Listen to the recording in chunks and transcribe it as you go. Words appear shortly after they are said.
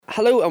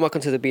Hello and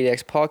welcome to the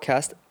BDX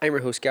podcast. I'm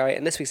your host Gary.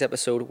 In this week's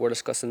episode we're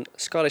discussing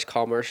Scottish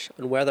commerce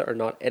and whether or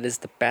not it is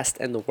the best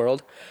in the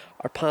world.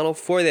 Our panel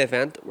for the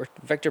event were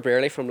Victor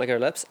Brearley from Lick Our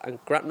Lips and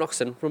Grant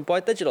Nuxon from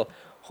Boyd Digital.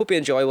 Hope you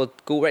enjoy. We'll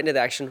go right into the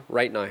action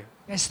right now.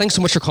 Guys, thanks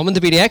so much for coming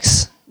to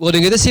BDX. We're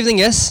doing good this evening,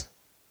 yes?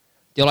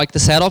 Do you like the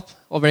setup?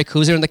 All very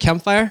cozy around the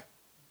campfire?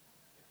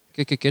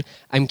 Good.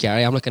 I'm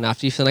Gary. I'm looking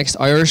after you for the next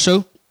hour or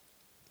so.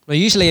 Now,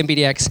 usually in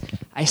BDX,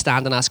 I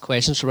stand and ask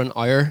questions for an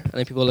hour, and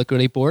then people look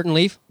really bored and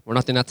leave. We're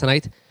not doing that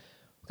tonight.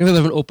 We're going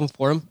to have an open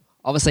forum.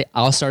 Obviously,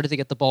 I'll start it to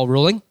get the ball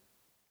rolling.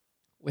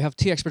 We have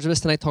two experts with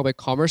us tonight talking about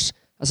commerce.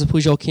 I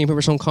suppose you all came here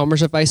for some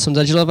commerce advice, some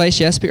digital advice.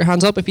 Yes, put your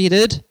hands up if you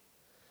did.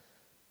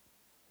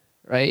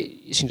 Right,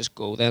 you can just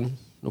go then.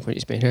 No point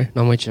in you being here.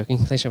 No, I'm joking.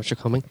 Thanks so much for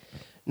coming.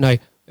 Now, we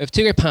have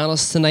two great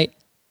panelists tonight.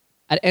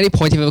 At any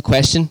point if you have a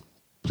question,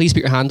 please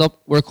put your hand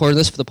up. We're recording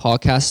this for the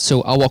podcast,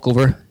 so I'll walk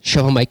over,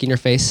 shove a mic in your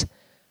face,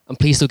 and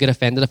please don't get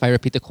offended if I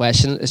repeat the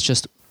question. It's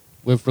just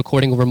we're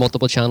recording over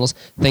multiple channels.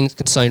 Things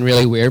can sound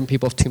really weird when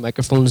people have two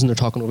microphones and they're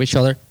talking over each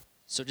other.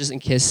 So just in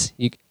case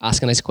you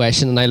ask a nice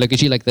question and I look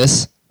at you like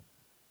this,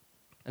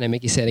 and I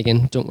make you say it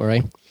again, don't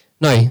worry.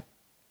 Now,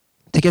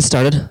 to get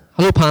started,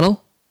 hello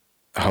panel.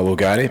 Hello,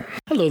 Gary.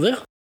 Hello there.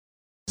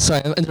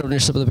 Sorry, I'm interrupting your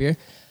sip of the beer.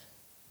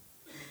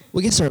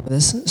 We'll get started with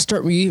this.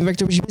 Start with you,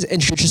 Victor. Would you please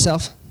introduce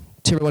yourself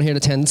to everyone here in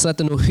attendance? Let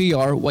them know who you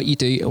are, what you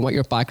do, and what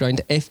your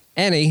background, if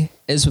any,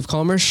 is with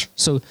commerce.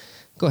 So,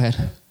 go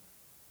ahead.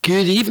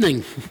 Good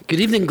evening. Good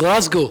evening,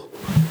 Glasgow.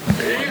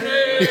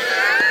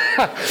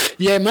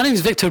 Yeah, my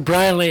name's Victor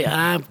Brearley.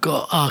 I've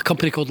got a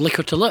company called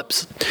Liquor to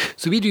Lips.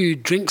 So we do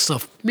drink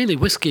stuff, mainly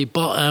whiskey,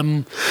 but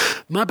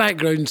my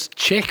background's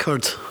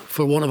checkered,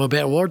 for want of a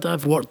better word.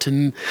 I've worked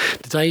in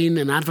design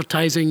and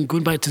advertising,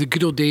 going back to the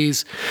good old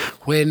days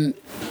when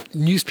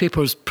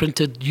newspapers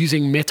printed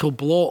using metal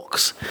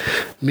blocks.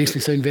 Makes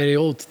me sound very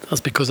old. That's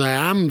because I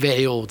am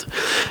very old.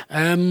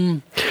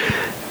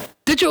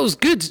 Digital's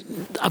good.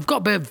 I've got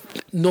a bit of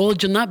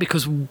knowledge in that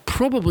because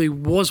probably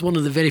was one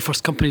of the very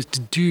first companies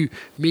to do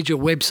major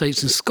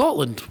websites in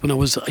Scotland when I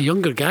was a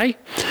younger guy.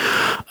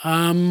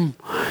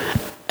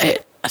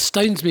 It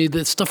astounds me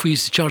that stuff we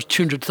used to charge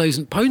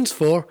 £200,000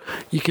 for,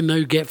 you can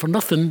now get for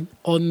nothing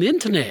on the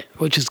internet,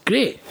 which is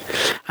great.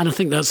 And I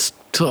think that's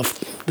sort of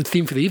the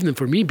theme for the evening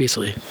for me,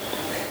 basically.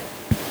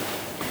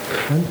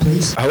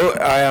 Please. Hello,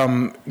 I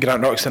am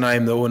Grant Nuxon. I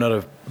am the owner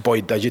of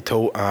Boyd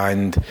Digital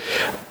and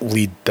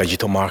lead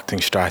digital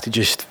marketing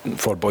strategist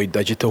for Boyd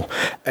Digital.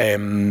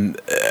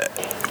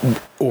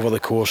 Over the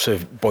course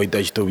of Boyd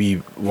Digital,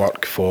 we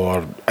work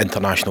for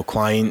international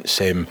clients,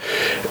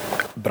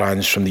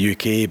 brands from the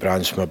UK,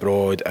 brands from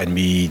abroad, and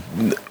we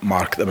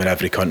market them in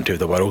every country of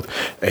the world.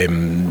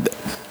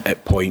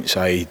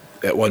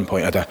 At one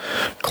point, I had a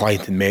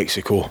client in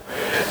Mexico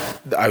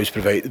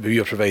that we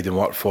were providing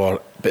work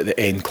for, but the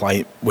end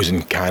client was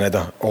in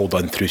Canada, all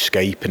done through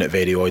Skype and at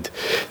very odd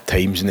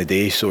times in the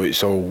day. So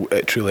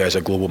it truly is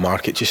a global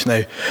market just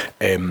now.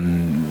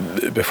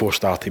 Before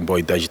starting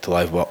Boyd Digital,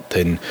 I've worked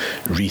in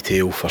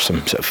retail for some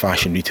sort of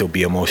fashion retail,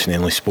 BMOS and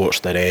Endless Sports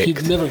Direct.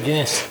 You'd never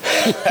guess.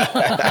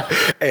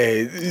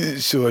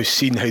 So I've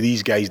seen how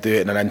these guys do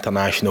it in an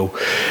international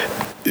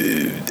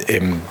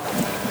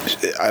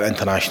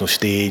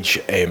stage,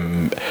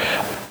 and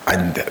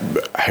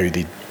how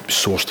they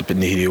source the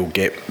material,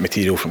 get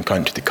material from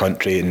country to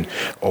country, and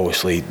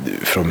obviously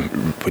from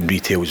when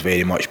retail was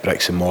very much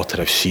bricks and mortar,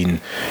 I've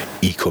seen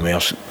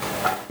e-commerce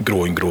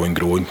growing.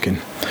 Can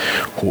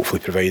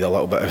hopefully provide a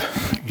little bit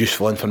of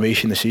useful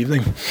information this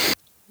evening.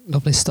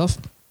 Lovely stuff.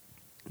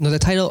 Now, the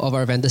title of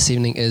our event this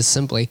evening is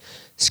simply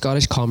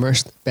Scottish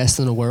Commerce, Best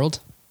in the World.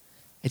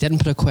 I didn't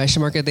put a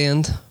question mark at the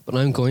end, but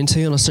now I'm going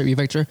to, and I'll start with you,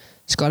 Victor.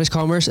 Scottish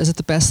commerce, is it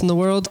the best in the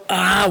world?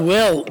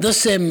 Well,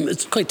 this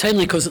it's quite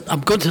timely because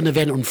I'm going to an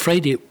event on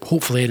Friday,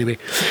 hopefully anyway,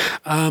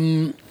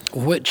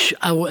 which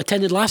I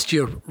attended last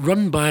year,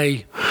 run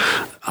by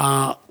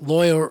a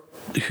lawyer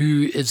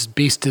who is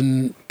based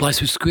in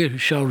Blythswood Square, who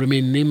shall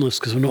remain nameless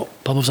because we're not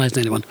publicising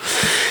anyone.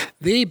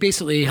 They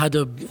basically had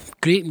a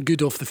great and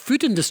good of the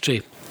food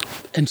industry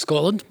in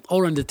Scotland,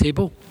 all around the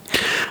table.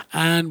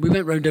 And we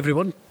went round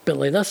everyone, a bit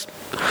like this.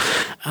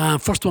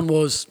 First one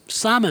was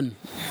salmon.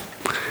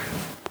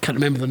 Can't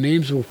remember their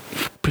names. We'll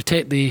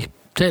protect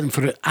them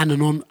for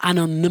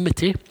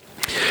anonymity.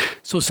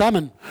 So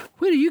salmon,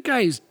 where are you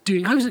guys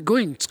doing? How's it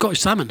going? Scottish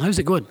salmon, how's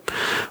it going?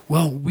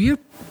 Well, we're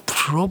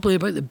probably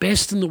about the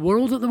best in the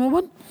world at the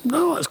moment.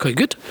 No, that's quite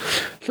good.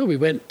 So we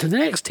went to the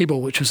next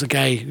table, which was a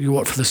guy who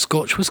worked for the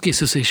Scotch Whisky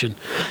Association.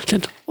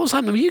 Said, what's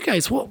happening with you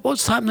guys?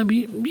 What's happening with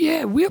you?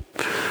 Yeah, we're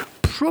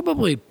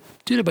probably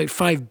doing about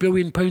 £5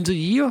 billion a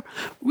year.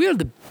 We're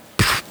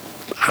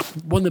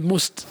one of the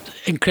most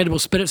incredible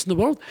spirits in the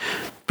world.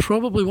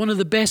 Probably one of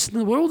the best in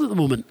the world at the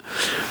moment.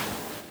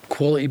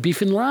 Quality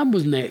beef and lamb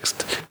was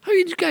next. How are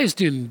you guys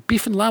doing?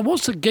 Beef and lamb,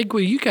 what's the gig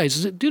with you guys?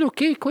 Is it doing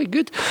okay? Quite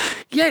good?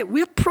 Yeah,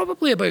 we're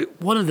probably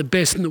about one of the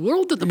best in the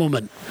world at the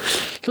moment.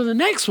 So the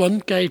next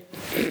one, guy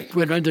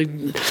went around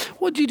and,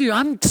 what do you do?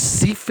 I'm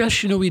sea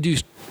fish, we do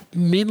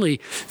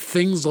mainly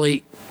things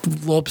like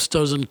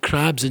lobsters and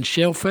crabs and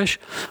shellfish.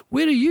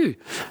 Where are you?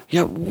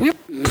 Yeah, we're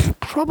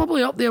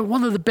probably up there,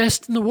 one of the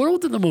best in the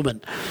world at the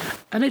moment.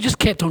 And it just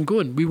kept on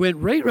going. We went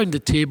right round the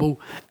table.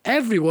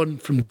 Everyone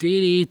from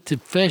dairy to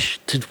fish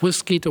to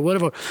whiskey to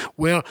whatever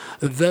were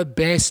the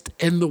best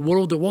in the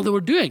world at what they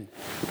were doing.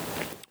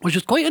 Which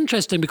is quite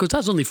interesting because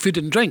that's only food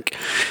and drink.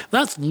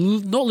 That's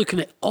not looking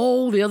at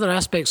all the other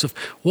aspects of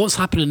what's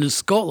happening in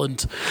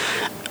Scotland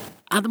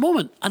at the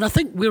moment. And I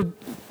think we're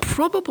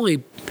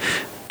probably,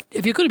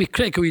 if you're going to be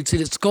critical, you'd say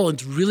that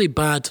Scotland's really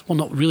bad. Well,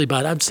 not really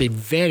bad. I'd say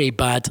very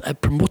bad at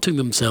promoting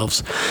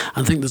themselves.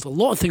 I think there's a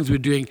lot of things we're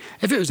doing.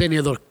 If it was any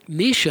other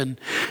nation,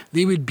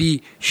 they would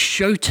be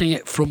shouting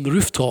it from the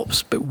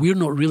rooftops. But we're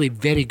not really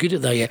very good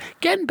at that yet.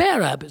 Getting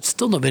better at it, but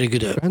still not very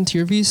good at it. Grant,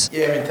 your views?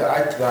 Yeah, I mean, to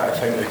add to that, I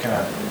think the kind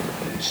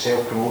of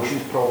self-promotion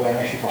is probably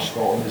an issue for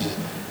Scotland as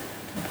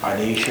a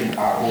nation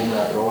at home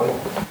and abroad.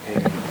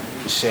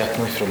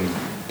 Certainly from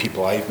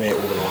people I've met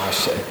over the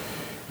last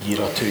year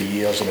or 2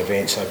 years and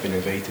events I've been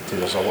invited to,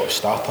 there's a lot of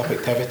start-up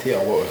activity,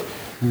 a lot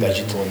of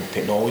digital and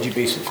technology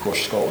based. Of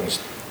course, Scotland's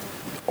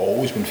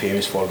always been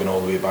famous for going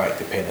all the way back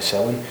to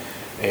penicillin.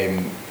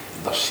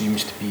 There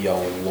seems to be a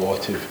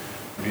lot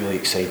of really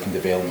exciting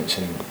developments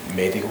in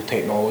medical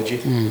technology.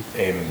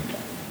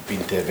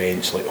 Been to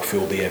events like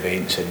full-day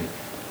events, and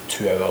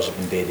 2 hours have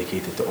been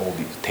dedicated to all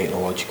the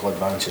technological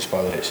advances,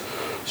 whether it's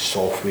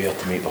software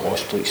to make the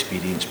hospital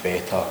experience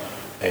better,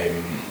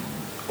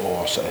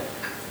 or sort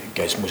of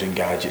gizmos and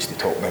gadgets. They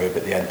talk now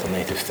about the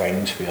Internet of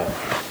Things, where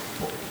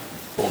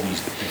all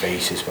these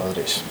devices,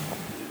 whether it's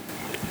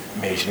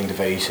measuring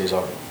devices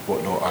or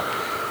whatnot,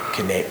 are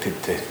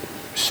connected to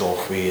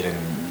software and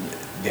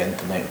the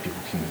internet.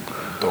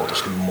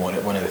 Doctors can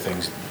monitor. One of the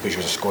things, which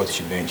was a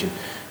Scottish invention,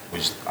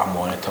 was a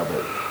monitor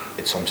that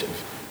had some sort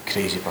of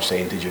crazy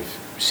percentage of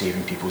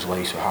saving people's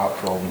lives with heart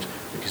problems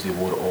because they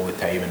wore it all the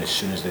time, and as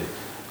soon as there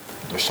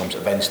was some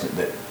sort of incident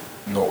that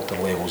knocked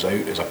their levels out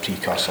as a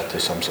precursor to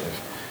some sort of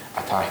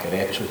attack or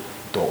episode,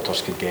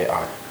 doctors could get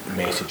a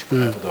message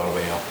wherever they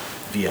were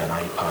via an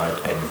iPad,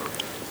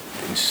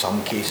 and in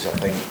some cases I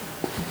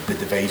think the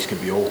device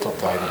could be altered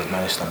to either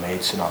administer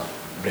medicine or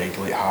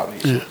regulate heart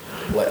rate. So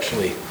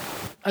literally,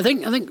 I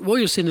think what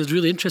you're saying is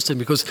really interesting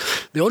because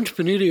the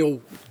entrepreneurial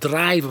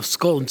drive of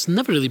Scotland's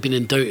never really been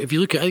in doubt. If you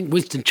look at, I think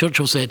Winston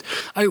Churchill said,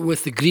 out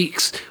with the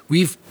Greeks,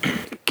 we've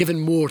given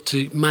more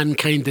to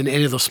mankind than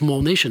any other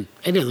small nation,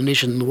 any other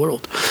nation in the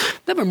world.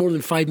 Never more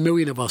than 5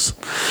 million of us.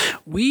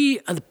 We,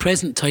 at the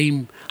present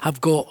time, have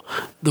got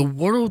the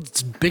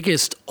world's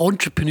biggest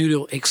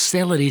entrepreneurial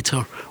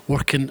accelerator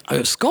working out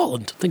of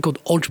Scotland, a thing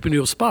called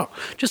Entrepreneurial Spark,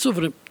 just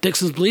over at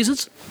Dixon's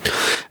Blazes.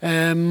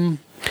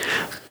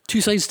 Two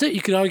sides to it.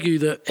 You could argue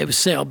that it was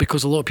set up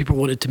because a lot of people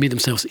wanted to make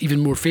themselves even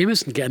more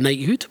famous and get a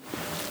knighthood.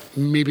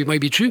 Maybe it might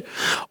be true.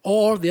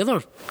 Or the other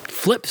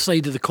flip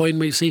side of the coin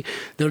might say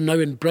they're now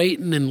in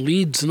Brighton and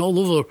Leeds and all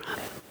over,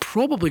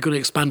 probably going to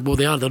expand. Well,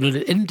 they are. They're in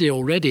India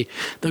already.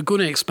 They're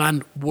going to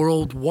expand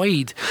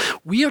worldwide.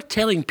 We are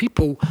telling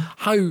people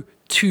how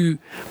to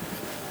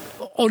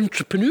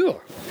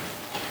entrepreneur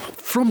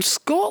from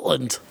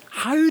Scotland.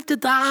 How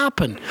did that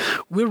happen?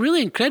 We're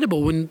really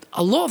incredible when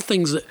a lot of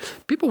things that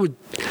people would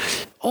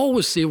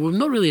always say, we've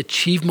not really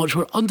achieved much,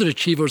 we're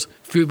underachievers.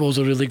 Football's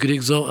a really good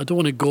example. I don't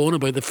want to go on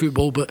about the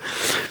football, but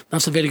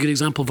that's a very good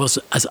example of us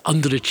as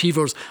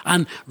underachievers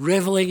and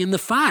revelling in the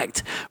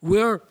fact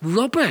we're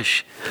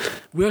rubbish.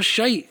 We're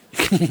shite.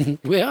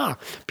 We are.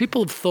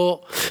 People have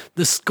thought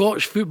the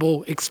Scottish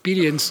football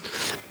experience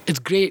is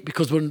great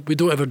because we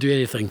don't ever do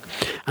anything.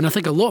 And I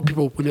think a lot of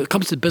people, when it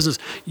comes to business,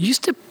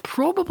 used to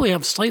probably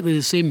have slightly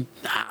the same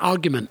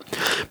argument.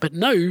 But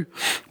now,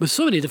 with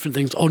so many different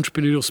things,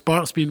 Entrepreneurial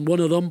Spark's been one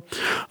of them.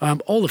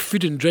 All the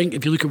food and drink,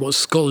 if you look at what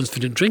Scotland's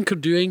food and drink are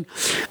doing,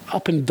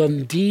 up in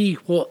Dundee,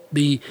 what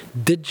the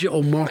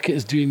digital market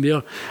is doing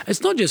there,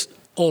 it's not just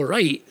all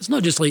right. It's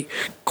not just like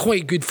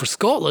quite good for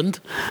Scotland,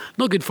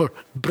 not good for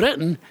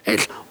Britain.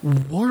 It's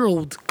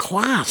world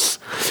class.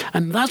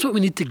 And that's what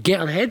we need to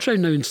get our heads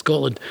around now in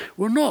Scotland.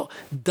 We're not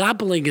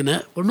dabbling in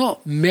it. We're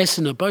not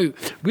messing about.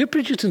 We're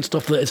producing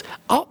stuff that is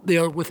up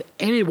there with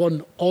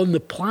anyone on the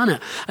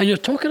planet. And you're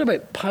talking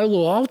about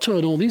Palo Alto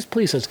and all these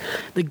places.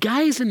 The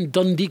guys in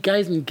Dundee,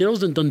 guys and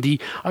girls in Dundee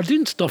are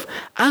doing stuff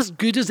as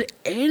good as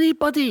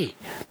anybody.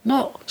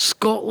 Not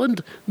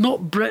Scotland,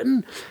 not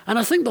Britain. And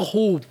I think the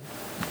whole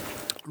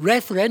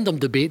referendum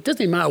debate,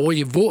 doesn't matter what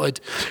you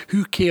voted,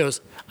 who cares?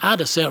 I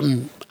had a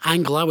certain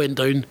angle I went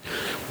down,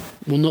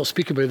 we'll not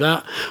speak about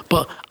that,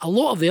 but a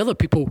lot of the other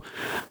people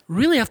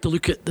really have to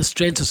look at the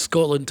strengths of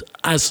Scotland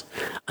as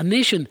a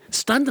nation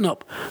standing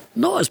up,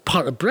 not as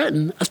part of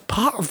Britain, as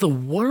part of the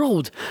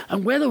world.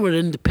 And whether we're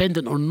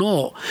independent or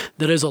not,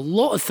 there is a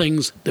lot of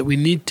things that we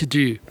need to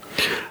do.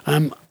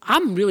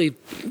 I'm really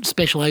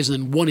specialising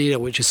in one area,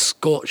 which is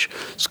Scotch.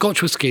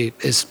 Scotch whisky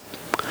is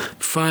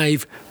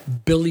 £5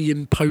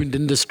 billion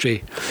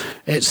industry.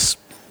 It's,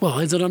 well,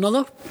 is there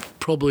another?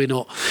 Probably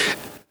not.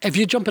 If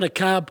you jump in a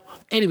cab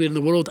anywhere in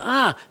the world,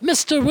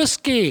 Mr.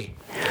 Whiskey,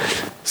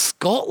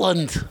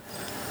 Scotland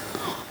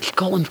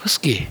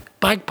whisky.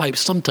 bagpipes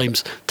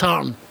sometimes,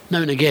 tartan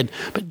now and again.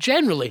 But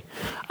generally,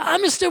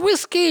 Mr.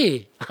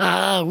 Whiskey,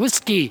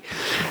 whiskey.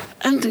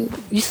 And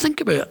you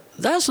think about it,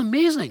 that's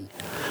amazing.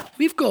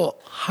 We've got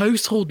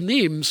household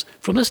names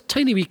from this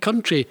tiny wee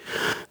country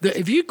that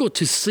if you go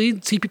to see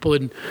people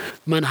in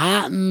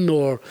Manhattan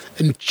or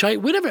in China,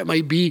 wherever it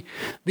might be,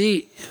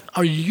 they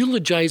are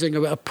eulogising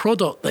about a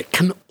product that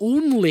can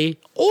only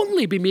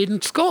be made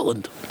in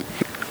Scotland.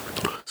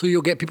 So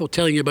you'll get people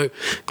telling you about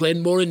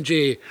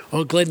Glenmorangie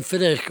or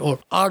Glenfiddich or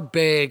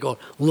Ardbeg or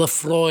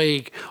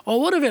Laphroaig or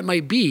whatever it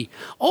might be,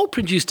 all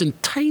produced in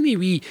tiny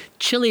wee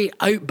chilly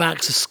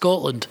outbacks of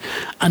Scotland.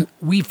 And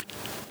we've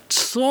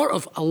sort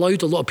of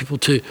allowed a lot of people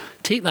to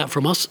take that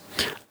from us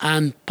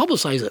and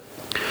publicise it.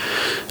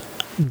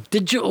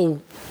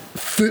 Digital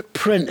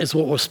footprint is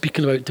what we're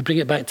speaking about. To bring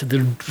it back to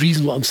the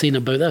reason what I'm saying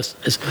about this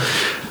is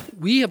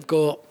we have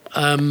got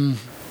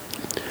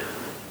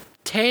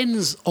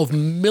tens of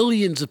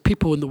millions of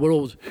people in the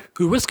world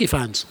who are whiskey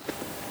fans.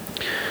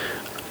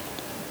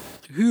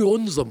 Who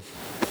owns them?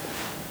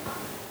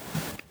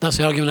 That's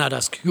the argument I'd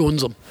ask. Who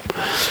owns them?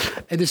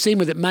 In the same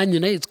way that Man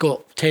United's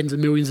got tens of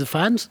millions of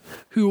fans,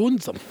 who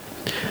owns them?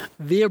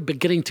 They're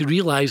beginning to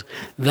realise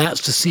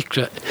that's the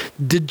secret.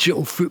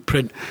 Digital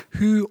footprint.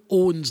 Who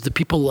owns the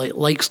people that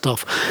like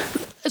stuff?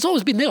 It's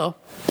always been there.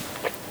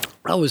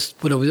 When I was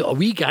a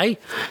wee guy,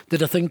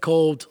 did a thing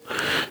called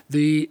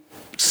the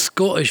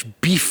Scottish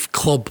Beef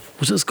Club.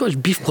 Was it the Scottish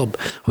Beef Club?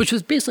 Which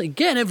was basically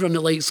getting everyone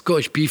that likes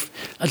Scottish beef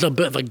as a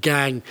bit of a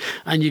gang,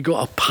 and you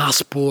got a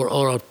passport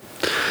or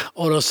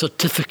a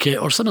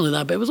certificate or something like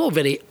that. But it was all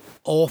very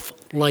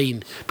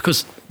offline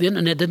because the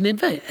internet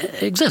didn't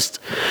exist.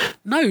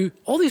 Now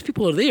all these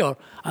people are there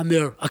and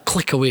they're a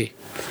click away.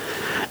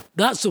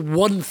 That's the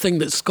one thing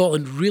that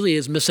Scotland really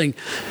is missing.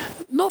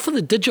 Not for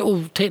the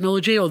digital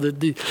technology or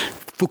the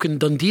folk in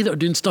Dundee that are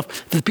doing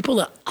stuff. The people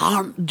that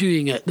aren't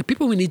doing it, the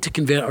people we need to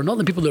convert are not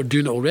the people that are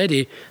doing it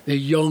already, the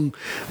young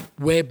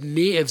web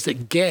natives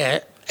that get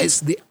it. It's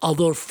the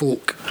other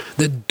folk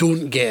that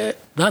don't get it.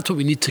 That's what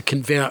we need to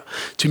convert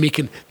to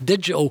making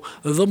digital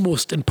the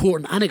most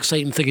important and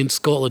exciting thing in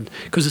Scotland.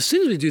 Because as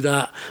soon as we do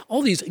that,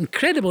 all these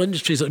incredible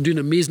industries that are doing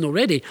amazing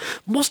already,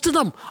 most of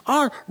them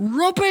are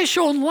rubbish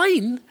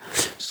online.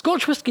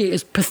 Scotch whisky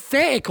is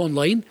pathetic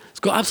online. It's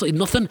got absolutely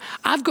nothing.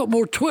 I've got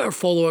more Twitter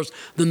followers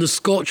than the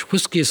Scotch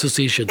Whisky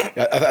Association.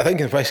 I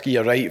think in whisky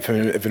you're right.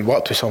 If you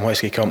worked with some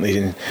whisky companies,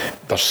 and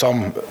there's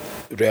some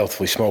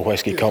relatively small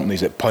whisky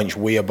companies that punch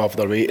way above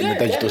their weight in the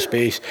digital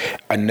space,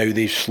 and now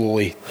they've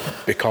slowly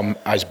become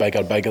as big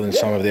or bigger than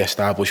some of the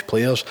established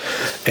players.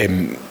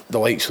 The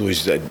likes of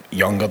those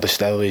younger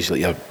distilleries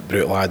like your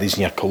Bruichladdis and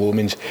your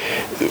Colomans,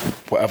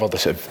 whatever the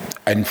sort of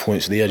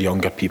influence there,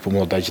 younger people,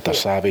 more digital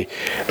savvy,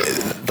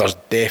 there's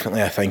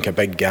definitely, I think, a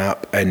big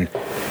gap in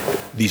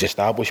these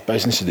established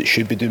businesses that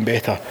should be doing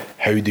better.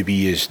 How do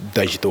we as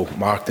digital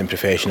marketing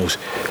professionals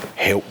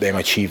help them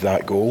achieve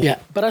that goal? Yeah,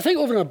 but I think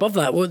over and above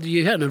that, what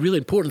you hit on a really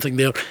important thing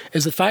there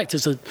is the fact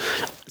is that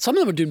some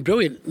of them are doing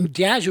brilliant.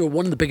 Diageo are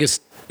one of the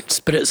biggest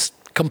spirits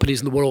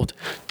companies in the world.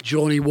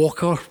 Johnnie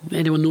Walker,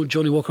 anyone know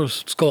Johnnie Walker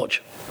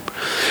Scotch?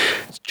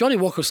 Johnnie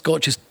Walker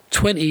Scotch is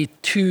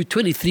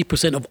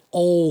 23% of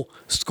all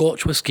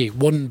Scotch whisky,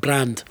 one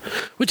brand,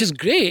 which is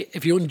great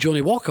if you own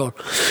Johnnie Walker,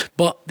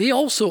 but they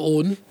also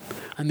own,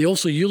 and they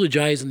also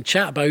eulogise and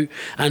chat about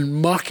and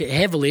market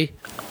heavily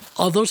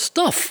other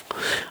stuff.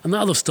 And that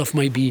other stuff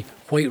might be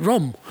white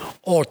rum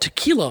or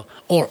tequila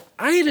or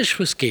Irish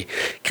whisky.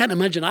 Can't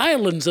imagine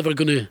Ireland's ever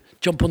going to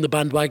jump on the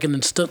bandwagon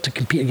and start to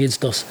compete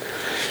against us.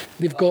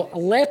 They've got a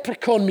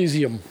leprechaun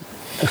museum.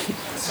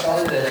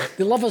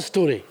 They love a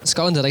story.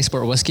 Scotland did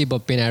export whiskey,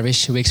 but being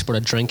Irish, we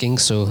exported drinking,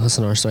 so that's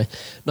another story.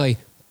 Now,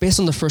 based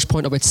on the first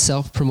point about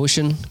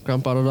self-promotion,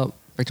 Grant brought it up,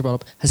 Victor brought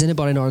up, has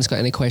anybody in Ireland got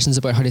any questions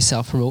about how to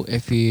self-promote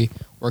if you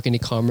work in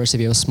e-commerce,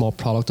 if you have a small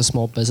product, a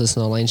small business,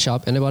 an online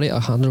shop? Anybody?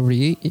 I'll hand it over to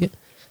you. Yeah.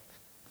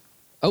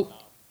 Oh,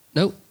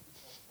 no.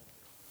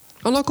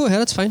 Oh, no, go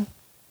ahead, it's fine.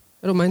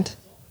 I don't mind.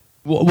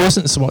 Well, it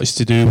wasn't so much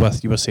to do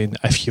with, you were saying,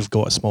 if you've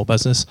got a small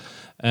business,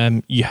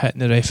 you hit in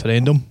the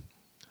referendum.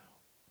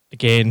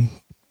 Again,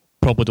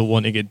 probably don't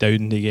want to get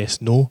down the yes,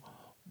 no.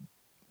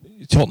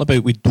 Talking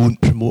about we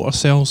don't promote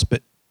ourselves,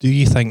 but do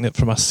you think that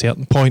from a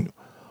certain point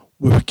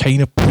we were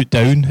kind of put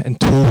down and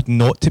told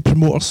not to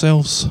promote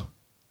ourselves?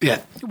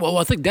 Yeah, well,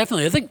 I think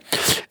definitely. I think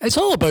it's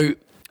all about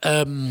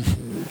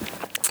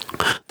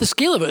the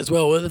scale of it as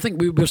well. I think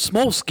we're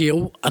small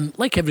scale, and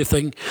like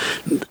everything,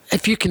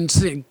 if you can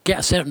get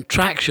a certain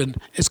traction,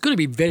 it's going to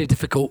be very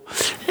difficult.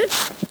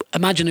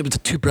 Imagine it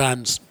with two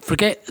brands.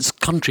 Forget its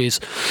countries.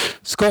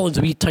 Scotland's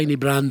a wee tiny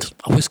brand,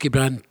 a whisky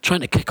brand, trying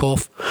to kick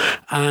off,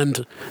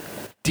 and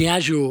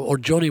Diageo or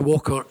Johnnie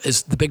Walker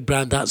is the big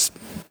brand. That's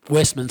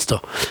Westminster.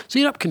 So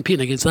you're up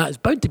competing against that. It's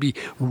bound to be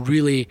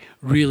really,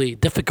 really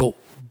difficult.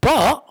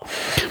 But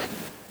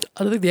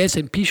I think the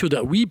SNP showed it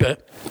a wee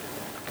bit.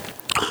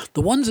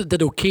 The ones that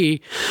did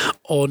okay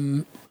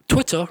on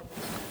Twitter,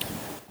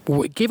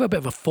 well, it gave a bit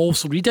of a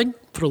false reading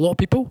for a lot of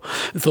people.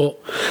 They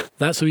thought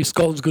that's the way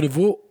Scotland's going to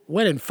vote,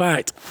 when in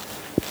fact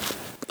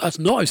That's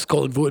not how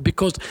Scotland voted,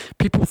 because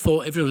people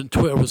thought everyone on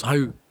Twitter was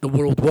how the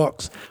world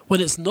works,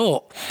 when it's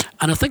not.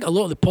 And I think a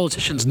lot of the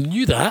politicians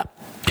knew that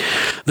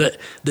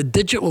the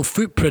digital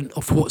footprint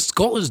of what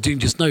Scotland's doing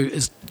just now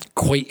is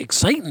quite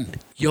exciting,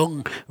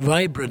 young,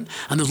 vibrant,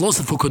 and there's lots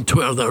of folk on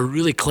Twitter that are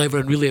really clever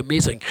and really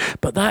amazing.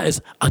 But that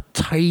is a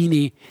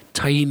tiny,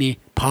 tiny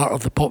part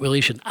of the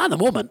population at the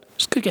moment.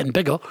 It's getting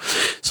bigger.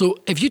 So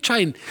if you try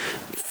and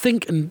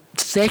think and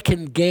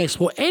second guess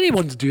what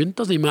anyone's doing,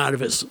 doesn't even matter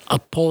if it's a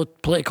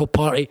political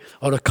party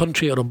or a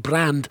country or a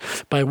brand,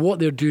 by what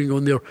they're doing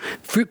on their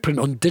footprint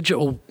on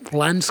digital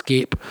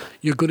landscape,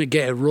 you're going to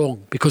get it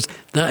wrong, because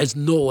that is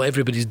not what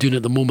everybody's doing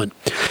at the moment.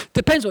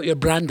 Depends what your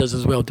brand is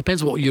as well.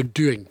 Depends what you're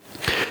doing.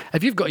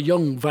 If you've got a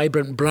young,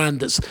 vibrant brand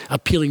that's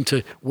appealing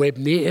to web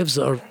natives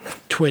that are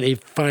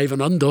 25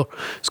 and under,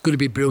 it's going to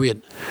be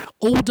brilliant.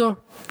 Older,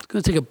 it's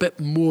going to take a bit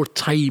more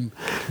time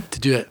to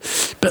do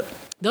it. But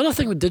the other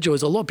thing with digital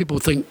is a lot of people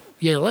think,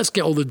 yeah, let's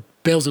get all the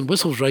bells and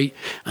whistles right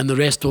and the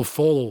rest will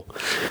follow.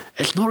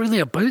 It's not really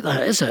about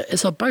that, is it?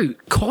 It's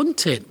about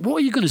content. What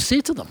are you going to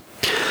say to them?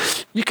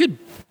 You could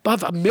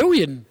have 1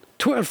 million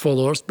Twitter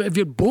followers, but if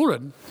you're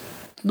boring,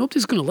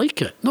 nobody's going to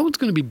like it. No one's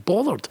going to be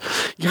bothered.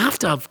 You have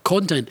to have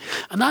content.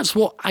 And that's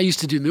what I used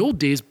to do in the old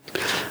days.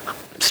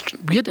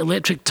 We had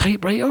electric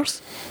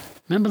typewriters.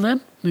 Remember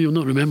them? No, you'll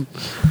not remember.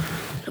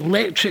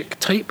 Electric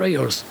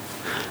typewriters.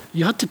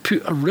 You had to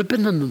put a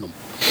ribbon in them.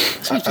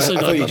 I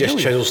thought you just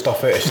chisel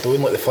stuff out of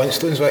stone like the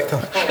Flintstones, Victor.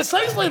 It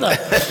sounds like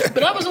that.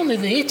 But that was only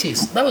the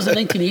 80s. That was the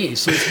 1980s.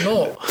 So it's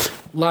not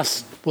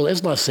it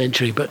is last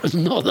century, but it's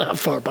not that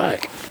far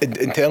back.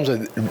 In terms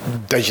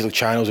of digital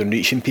channels and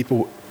reaching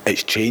people,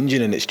 it's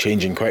changing, and it's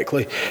changing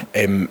quickly.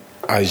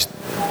 As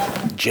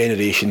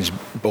generations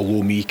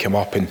below me come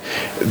up, and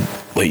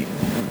like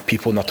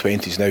people in their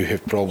 20s now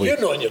who've probably... You're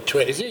not in your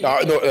 20s, are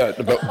you? No,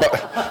 but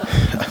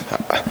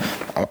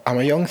I'm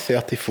a young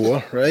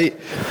 34, right?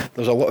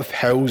 There's a lot of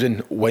hills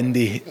and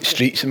windy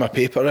streets in my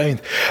paper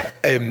round.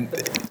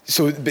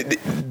 So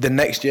the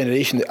next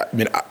generation, I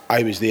mean,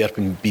 I was there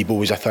when Bebo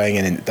was a thing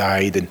and it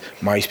died, and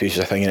MySpace was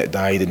a thing and it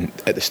died, and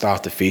at the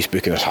start of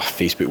Facebook, and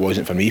Facebook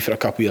wasn't for me for a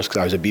couple of years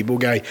because I was a Bebo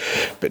guy.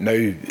 But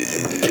now...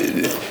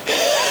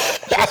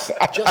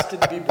 Justin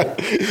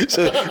Bieber.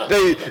 So now,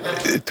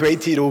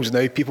 20-year-olds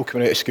now, people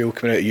coming out of school,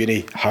 coming out of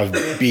uni, have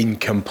been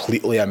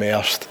completely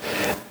immersed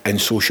in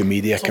social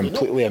media,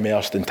 completely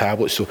immersed in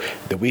tablets. So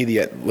the way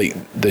the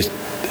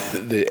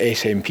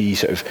SNP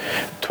sort of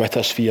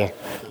Twitter sphere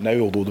now,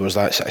 although there was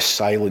that sort of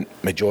silent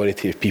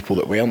majority of people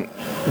that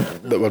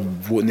were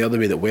voting the other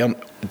way, that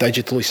weren't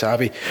digitally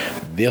savvy,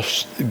 they're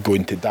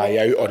going to die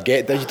out or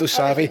get digital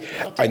savvy,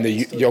 and the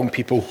young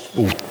people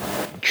will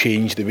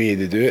change the way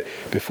they do it.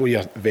 Before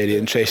your very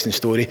interesting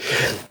story,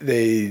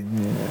 the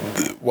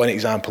one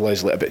example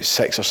is like about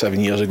 6 or 7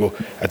 years ago,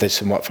 I did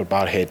some work for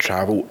Barhead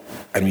Travel,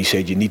 and we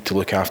said you need to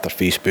look after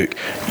Facebook.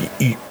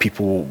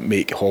 People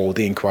make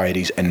holiday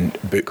inquiries and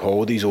book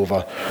holidays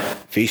over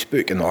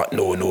Facebook, and they're like,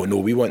 no,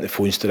 we want the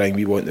phones to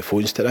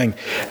ring,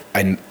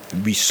 and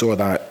we saw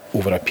that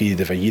over a period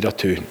of a year or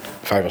two,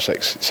 5 or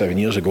 6, 7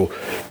 years ago,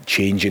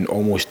 changing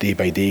almost day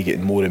by day,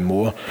 getting more and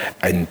more.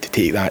 And to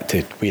take that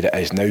to where it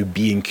is now,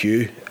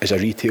 B&Q as a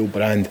retail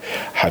brand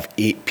have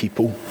 8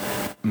 people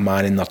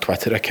manning their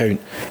Twitter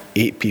account,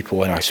 8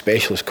 people in a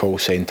specialist call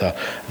centre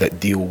that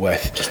deal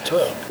with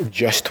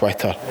just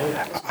Twitter,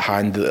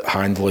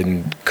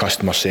 handling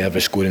customer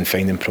service, going and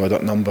finding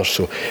product numbers.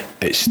 So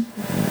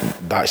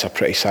that's a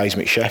pretty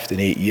seismic shift in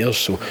 8 years.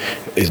 So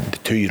is the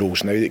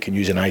 2-year-olds now that can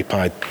use an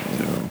iPad,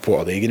 what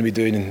are they going to be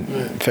doing in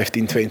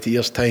 15, 20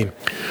 years' time?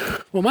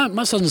 Well,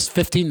 my son's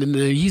 15 and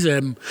he's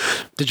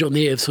digital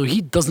native, so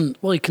he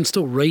can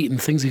still write and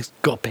things. He's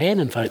got a pen,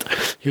 in fact.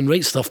 He can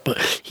write stuff, but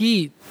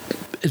he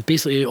is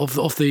basically of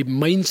the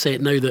mindset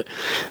now that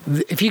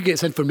if he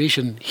gets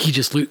information, he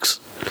just looks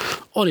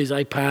on his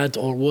iPad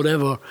or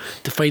whatever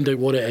to find out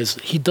what it is.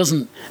 He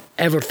doesn't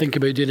ever think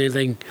about doing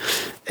anything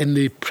in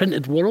the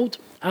printed world.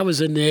 I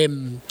was in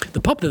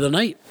the pub the other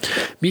night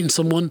meeting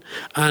someone,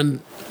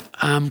 and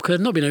because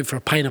I'd not been out for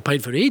a pint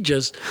for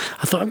ages,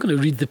 I thought I'm going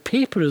to read the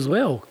paper as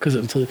well, because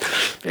it was a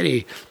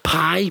very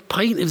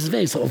pint. It was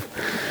very sort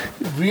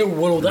of real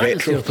world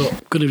atmosphere. I thought I'm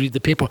going to read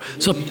the paper.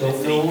 So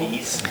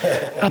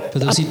for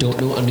those who don't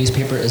know, a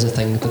newspaper is a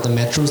thing that the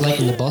Metro's like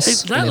in the bus.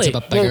 Exactly. And it's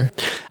a bit bigger.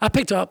 Well, I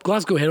picked up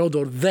Glasgow Herald,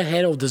 or The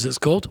Herald as it's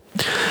called.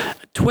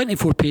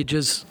 24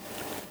 pages,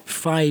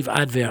 5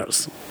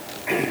 adverts.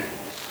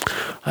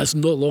 That's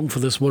not long for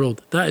this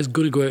world. That is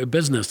going to go out of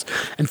business.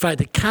 In fact,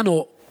 it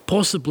cannot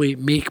possibly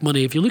make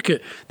money. If you look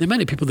at the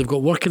amount of people they've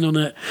got working on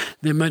it,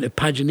 the amount of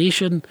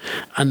pagination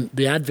and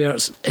the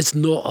adverts, it's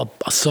not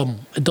a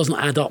sum. It doesn't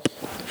add up.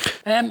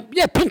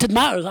 Printed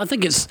matter, I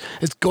think it's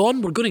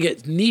gone. We're going to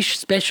get niche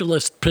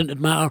specialist printed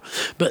matter,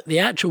 but the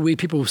actual way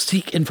people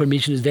seek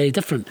information is very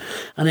different.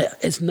 And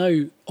it's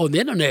now on the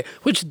internet,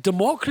 which is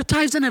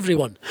democratising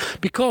everyone,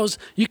 because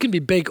you can be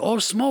big or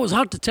small. It's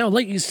hard to tell.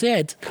 Like you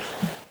said,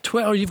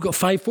 Twitter, you've got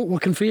 5 folk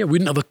working for you. I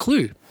wouldn't have a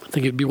clue. I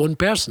think it'd be one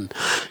person.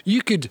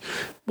 You could,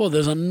 well,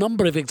 there's a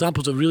number of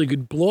examples of really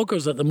good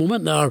bloggers at the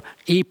moment that are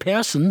a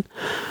person,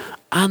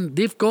 and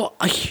they've got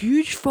a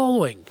huge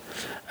following.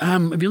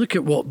 If you look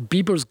at what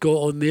Bieber's got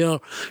on there,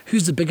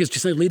 who's the biggest? You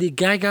say Lady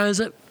Gaga, is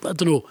it? I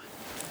don't know.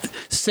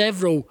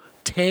 Several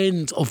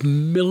tens of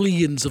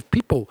millions of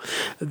people.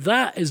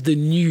 That is the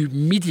new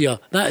media.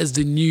 That is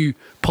the new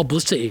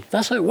publicity.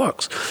 That's how it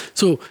works.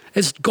 So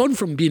it's gone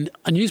from being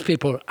a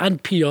newspaper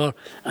and PR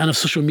and a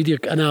social media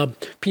and a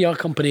PR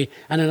company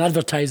and an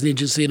advertising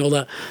agency and all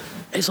that.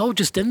 It's all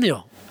just in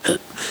there.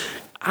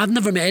 I've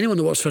never met anyone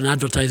that works for an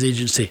advertising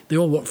agency. They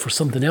all work for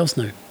something else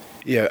now.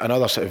 Yeah,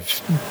 another sort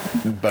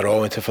of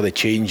barometer for the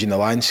change in the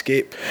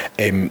landscape,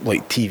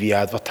 like TV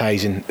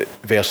advertising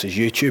versus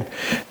YouTube.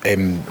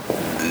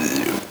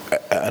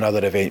 At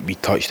another event we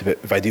touched about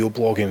video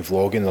blogging,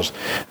 vlogging. There's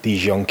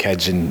these young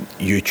kids in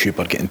YouTube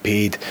are getting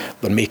paid.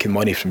 They're making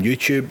money from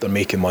YouTube. They're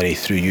making money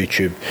through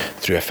YouTube,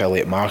 through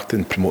affiliate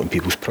marketing, promoting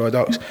people's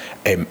products.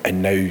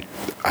 And now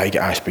I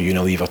get asked by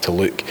Unilever to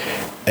look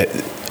at.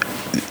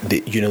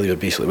 The Unilever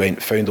basically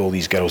went, found all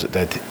these girls that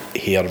did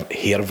hair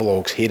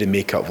vlogs, hair and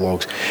makeup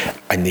vlogs,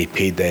 and they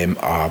paid them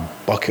a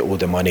bucket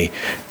load of money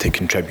to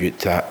contribute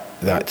to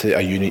that to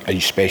a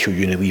special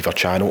Unilever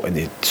channel, and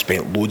they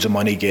spent loads of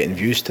money getting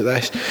views to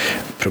this,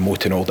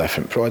 promoting all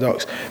different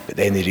products. But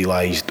then they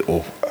realised,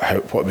 what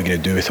are we going to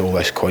do with all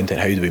this content?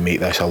 How do we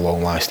make this a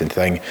long-lasting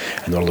thing?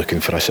 And they're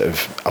looking for a sort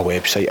of a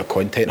website, a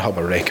content hub,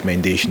 or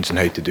recommendations on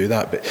how to do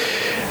that. But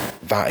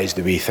that is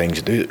the way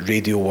things do it.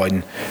 Radio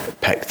 1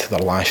 picked their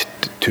last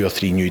 2 or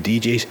 3 new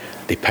DJs.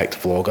 They picked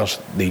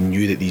vloggers. They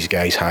knew that these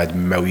guys had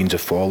millions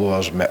of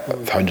followers,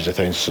 hundreds of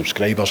thousands of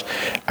subscribers,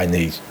 and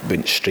they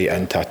went straight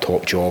into a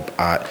top job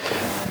at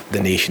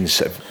the nation's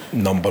sort of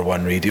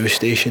 #1 radio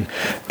station.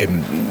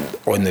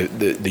 On the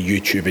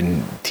YouTube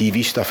and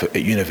TV stuff at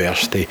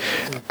university,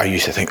 I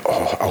used to think,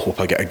 I hope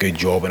I get a good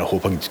job and I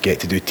hope I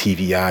get to do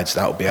TV ads.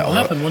 That'll be it. It'll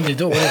happen one day,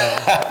 don't worry.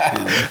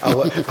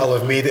 I'll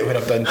have made it when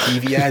I've done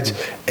TV ads.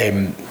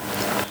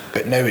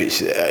 But now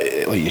it's,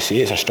 like you say,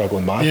 it's a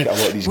struggling market. A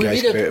lot of these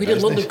guys we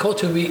did London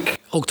Cocktail Week,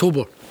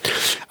 October.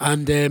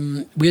 And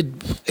we had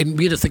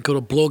a thing called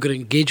a blogger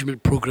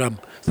engagement programme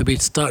that we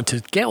started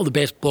to get all the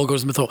best bloggers,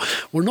 and we thought,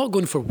 we're not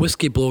going for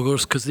whiskey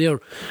bloggers because they're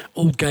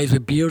old guys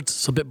with beards,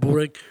 it's a bit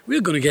boring.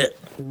 We're going to get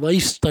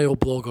lifestyle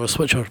bloggers,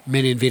 which are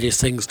many and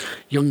various things,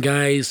 young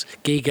guys,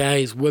 gay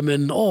guys,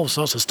 women, all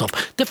sorts of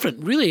stuff.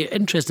 Different, really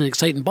interesting,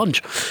 exciting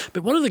bunch.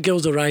 But one of the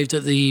girls arrived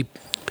at the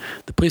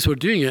place we were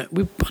doing it.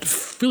 We were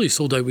fully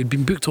sold out. We'd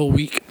been booked all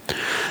week,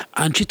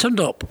 and she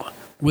turned up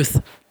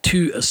with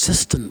 2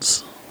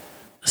 assistants.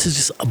 This is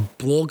just a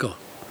blogger.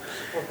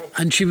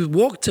 And she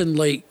walked in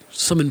like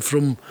someone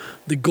from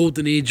the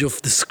golden age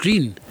of the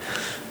screen,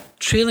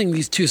 trailing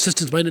these 2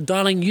 assistants behind her.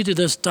 Darling, you do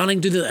this, darling,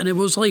 do that. And it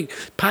was like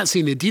Patsy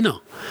and Adina.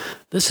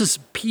 This is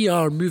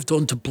PR moved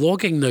on to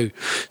blogging now.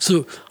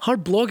 So her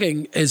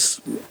blogging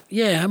is,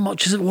 how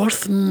much is it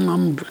worth?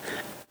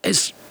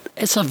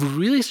 It's a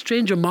really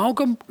strange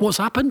amalgam. What's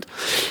happened?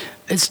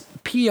 It's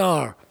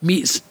PR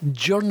meets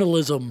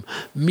journalism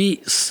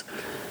meets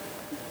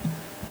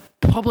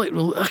public.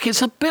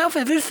 It's a bit of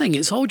everything.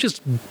 It's all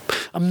just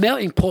a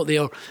melting pot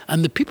there.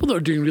 And the people that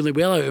are doing really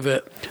well out of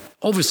it,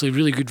 obviously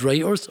really good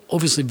writers,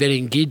 obviously very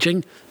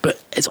engaging,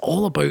 but it's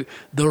all about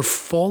their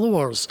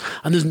followers.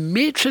 And there's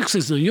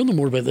matrices. Now, you'll know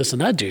more about this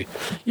than I do.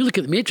 You look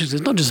at the matrix,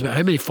 it's not just about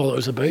how many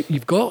followers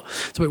you've got.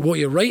 It's about what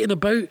you're writing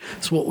about.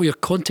 It's what your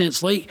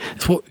content's like.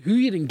 It's who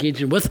you're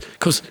engaging with.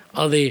 Because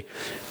are they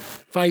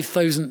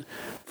 5,000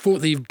 folk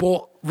that you've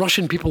bought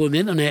Russian people on the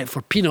internet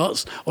for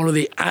peanuts, or are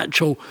they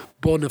actual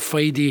bona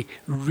fide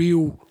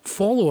real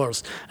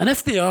followers? And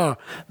if they are,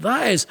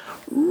 that is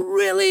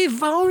really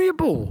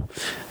valuable.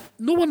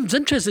 No one's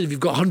interested if you've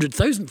got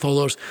 100,000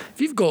 followers.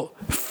 If you've got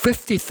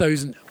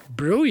 50,000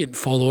 brilliant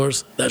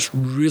followers, that's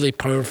really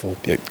powerful.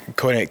 Yeah,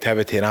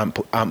 connectivity and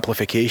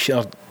amplification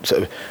are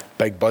sort of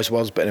big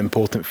buzzwords, but an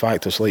important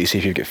factor. So like you say,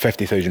 if you've got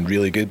 50,000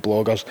 really good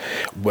bloggers,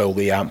 will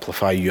they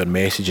amplify your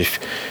message?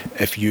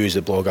 If you as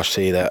the blogger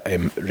say that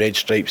Red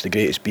Stripe's the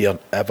greatest beer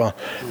ever,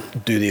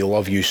 do they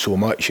love you so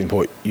much? And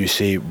what you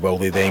say, will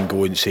they then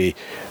go and say,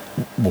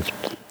 well,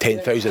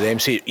 10,000 of them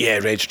say,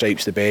 Red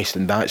Stripe's the best,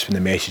 and that's when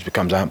the message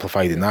becomes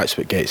amplified, and that's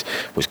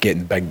what's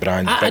getting big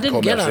brands, big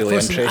commerce really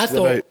interested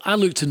about. I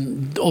looked at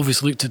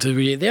the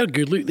way they're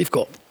good. Look, they've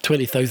got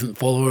 20,000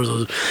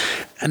 followers,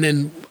 and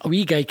then a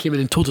wee guy came in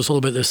and told us all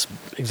about this,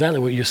 exactly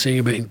what you're saying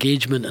about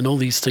engagement and all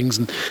these things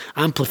and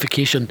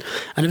amplification,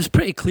 and it was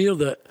pretty clear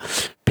that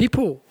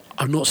people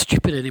are not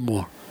stupid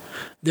anymore.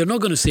 They're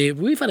not going to say,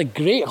 we've had a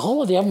great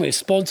holiday, haven't we,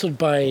 sponsored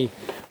by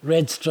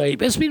Red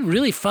Stripe. It's been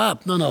really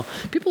fab. No.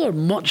 People are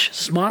much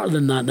smarter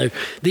than that now.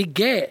 They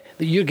get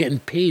that you're getting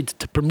paid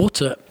to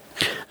promote it.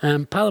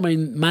 Pal of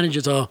mine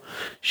manages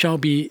shall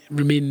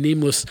remain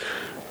nameless,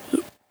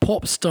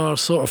 pop star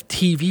sort of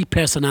TV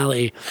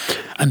personality.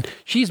 And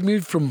she's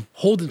moved from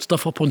holding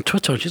stuff up on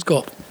Twitter. She's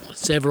got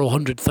several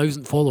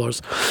 100,000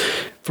 followers.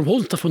 From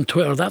holding stuff on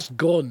Twitter, that's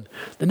gone.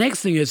 The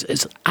next thing is,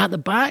 it's at the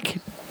back.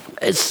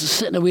 It's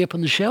sitting away up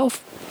on the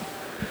shelf.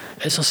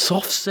 It's a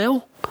soft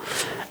sell.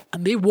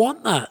 And they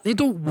want that. They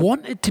don't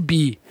want it to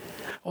be,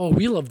 oh,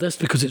 we love this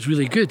because it's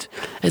really good.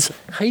 It's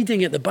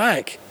hiding at the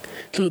back.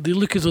 So they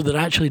look as though they're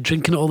actually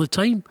drinking it all the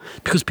time,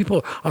 because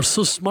people are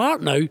so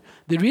smart now,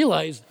 they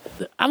realise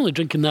that I'm only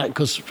drinking that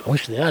because I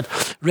wish they had.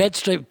 Red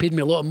Stripe paid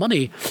me a lot of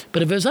money,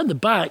 but if it's in the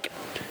back,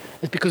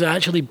 it's because I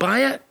actually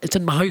buy it. It's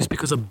in my house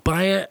because I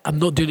buy it. I'm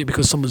not doing it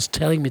because someone's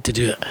telling me to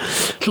do it.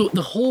 So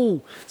the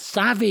whole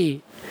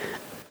savvy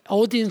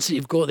audience that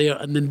you've got there,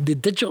 and then the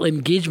digital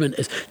engagement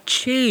has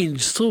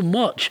changed so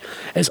much.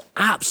 It's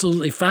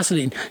absolutely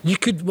fascinating. You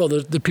could, well,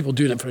 there's people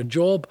doing it for a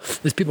job.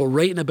 There's people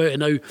writing about it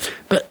now,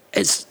 but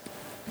it's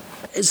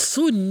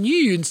so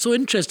new and so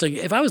interesting.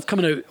 If I was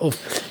coming out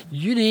of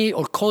uni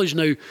or college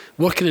now,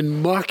 working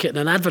in marketing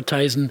and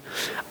advertising,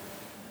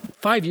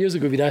 5 years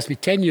ago, if you'd asked me,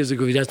 10 years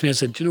ago, if you'd asked me, I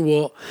said, do you know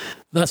what?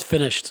 That's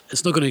finished.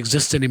 It's not going to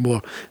exist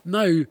anymore.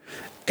 Now,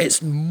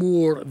 it's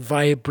more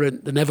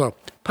vibrant than ever.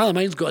 Pal of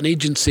mine's got an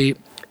agency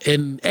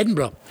in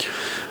Edinburgh.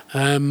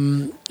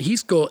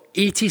 He's got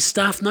 80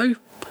 staff now.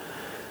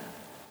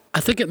 I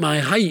think at my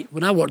height,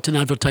 when I worked in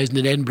advertising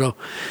in Edinburgh,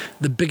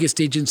 the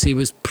biggest agency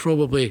was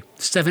probably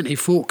 70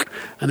 folk,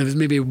 and there was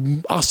maybe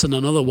us and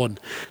another one.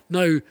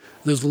 Now,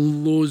 there's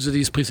loads of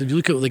these places. If you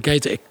look at what the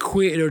guys at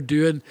Equator are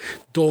doing,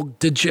 Dog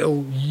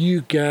Digital,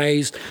 you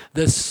guys,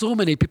 there's so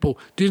many people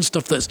doing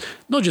stuff that's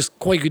not just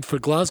quite good for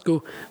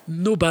Glasgow,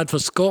 no bad for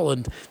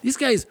Scotland. These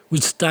guys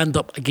would stand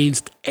up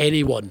against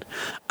anyone.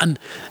 And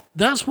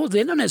that's what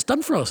the internet's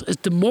done for us.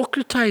 It's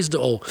democratised it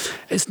all.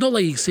 It's not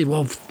like you say,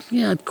 well,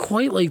 yeah, I'd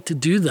quite like to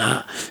do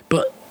that,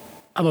 but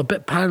I'm a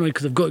bit paranoid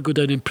because I've got to go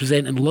down and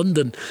present in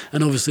London,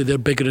 and obviously they're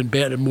bigger and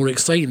better and more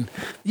exciting.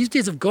 These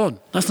days have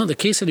gone. That's not the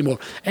case anymore.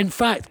 In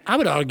fact, I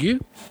would argue,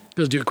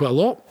 because I do it quite a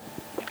lot,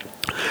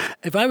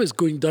 if I was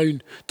going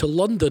down to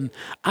London,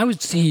 I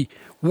would see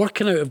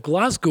working out of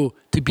Glasgow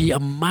to be a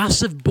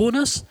massive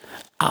bonus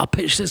at a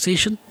pitch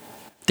station.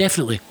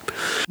 Definitely.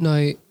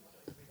 Now,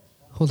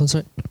 hold on,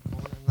 sorry.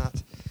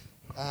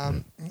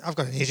 I've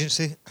got an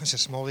agency. It's a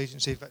small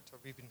agency, Victor.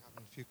 We've been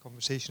having a few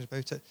conversations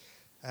about it.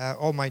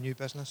 All my new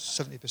business,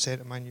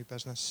 70% of my new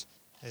business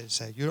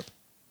is Europe,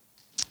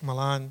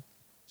 Milan,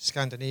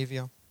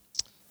 Scandinavia,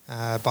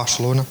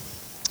 Barcelona.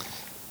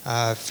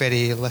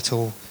 Very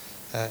little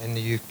in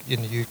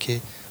the UK.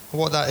 And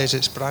what that is,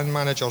 it's brand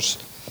managers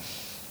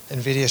in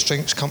various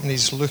drinks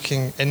companies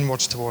looking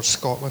inwards towards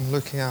Scotland,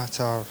 looking at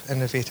our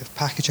innovative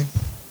packaging,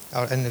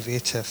 our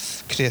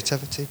innovative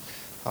creativity,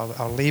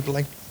 our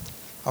labelling,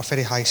 our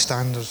very high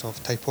standards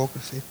of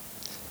typography,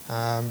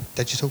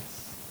 digital.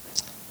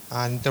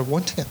 And they're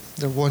wanting it.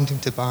 They're wanting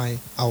to buy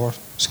our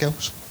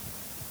skills.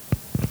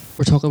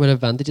 We're talking about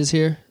advantages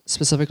here.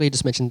 Specifically,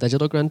 just mentioned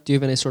digital, Grant. Do you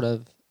have any sort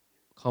of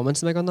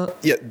comments to make on that?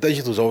 Yeah,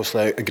 digital's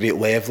obviously a great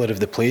leveller of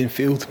the playing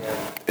field,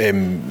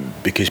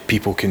 because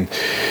people can,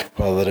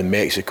 whether they're in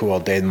Mexico or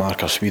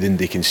Denmark or Sweden,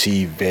 they can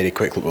see very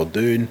quickly what we're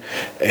doing.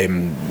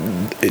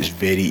 It's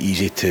very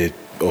easy to,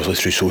 also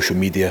through social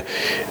media,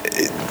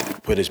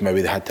 whereas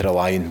maybe they had to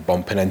rely on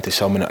bumping into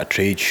someone at a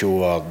trade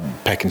show or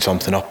picking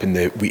something up in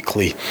the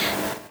weekly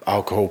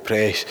alcohol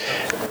press.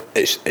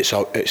 It's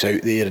out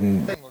there.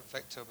 And I think what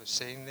Victor was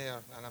saying there,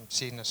 and I'm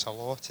seeing this a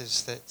lot,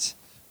 is that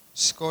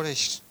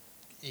Scottish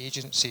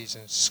agencies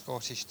and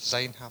Scottish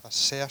design have a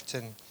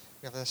certain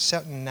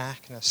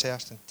knack and a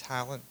certain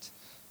talent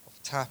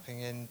of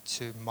tapping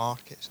into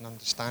markets and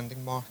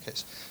understanding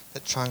markets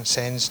that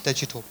transcends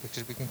digital,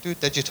 because we can do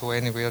digital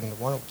anywhere in the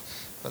world,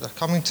 but they're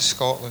coming to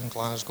Scotland,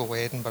 Glasgow,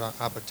 Edinburgh,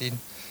 Aberdeen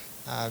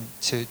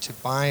to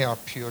buy our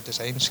pure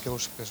design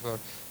skills, because we're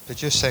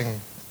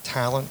producing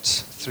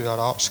talent through our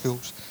art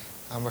schools,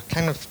 and we're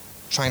kind of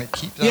trying to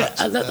keep that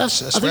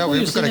as well.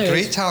 We've got a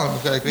great talent.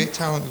 We've got a great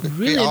talent. We've got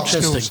really great art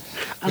schools.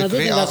 And I don't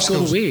think that's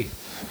gone away.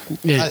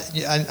 Yeah.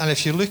 And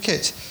if you look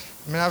at,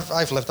 I mean,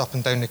 I've lived up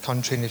and down the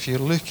country, and if you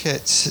look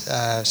at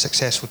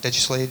successful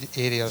digital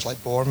areas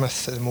like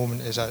Bournemouth at the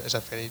moment is a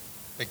very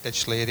big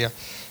digital area.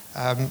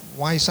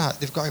 Why is that?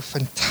 They've got a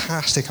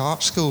fantastic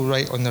art school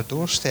right on their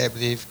doorstep.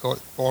 They've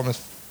got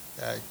Bournemouth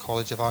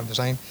College of Art and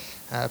Design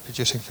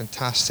producing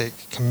fantastic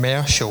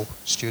commercial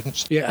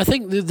students. Yeah, I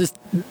think there's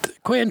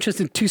quite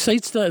interesting two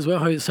sides to that as well,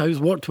 how it's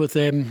worked with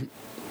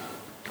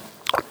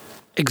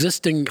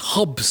existing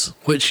hubs,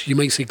 which you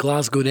might say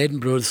Glasgow and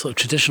Edinburgh are the sort of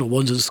traditional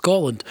ones in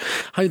Scotland,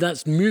 how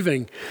that's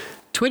moving.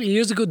 20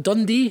 years ago,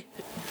 Dundee,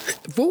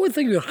 what would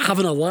think we were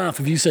having a laugh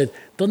if you said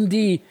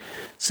Dundee,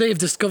 Site of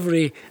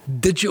Discovery,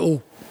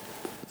 digital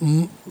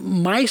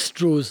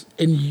maestros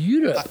in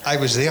Europe. I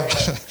was there.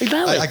 Exactly.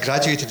 I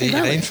graduated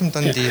 89 from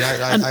Dundee.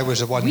 I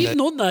was the one. We've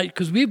known that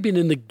because we've been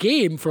in the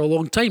game for a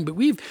long time, but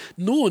we've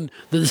known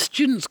that the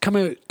students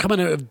coming out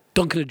of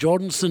Duncan of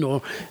Jordanson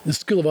or the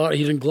School of Art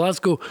here in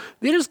Glasgow,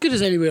 they're as good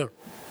as anywhere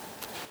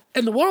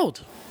in the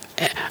world.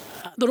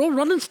 They're all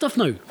running stuff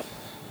now.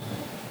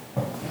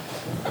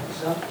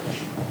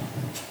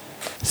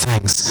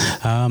 Thanks.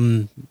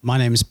 My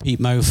name is Pete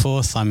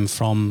Moforth. I'm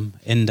from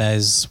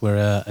Indes.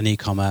 We're an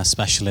e-commerce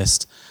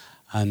specialist,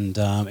 and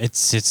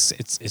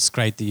it's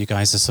great that you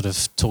guys are sort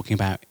of talking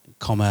about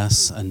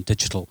commerce and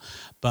digital.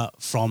 But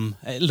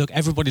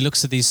everybody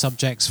looks at these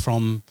subjects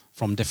from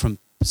from different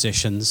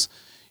positions.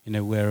 You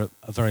know, we're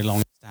a very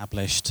long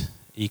established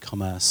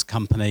e-commerce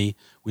company.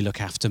 We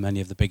look after many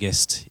of the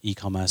biggest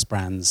e-commerce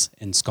brands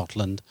in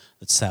Scotland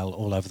that sell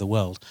all over the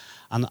world.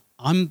 And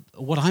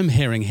what I'm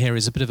hearing here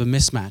is a bit of a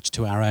mismatch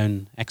to our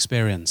own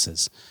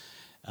experiences,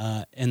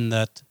 in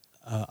that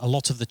a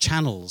lot of the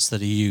channels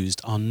that are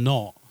used are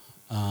not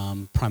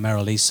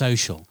primarily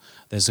social.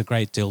 There's a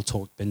great deal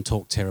been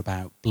talked here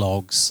about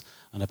blogs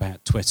and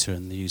about Twitter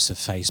and the use of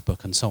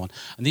Facebook and so on.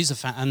 And these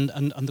are and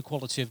the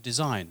quality of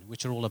design,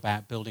 which are all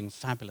about building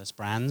fabulous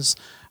brands.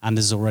 And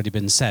as already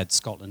been said,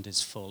 Scotland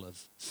is full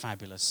of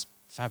fabulous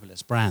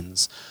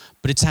brands.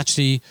 But it's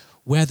actually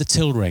where the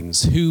till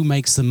rings, who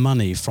makes the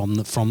money from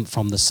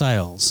the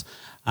sales.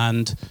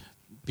 And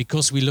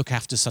because we look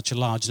after such a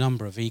large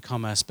number of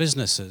e-commerce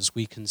businesses,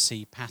 we can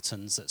see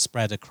patterns that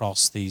spread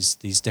across these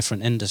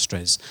different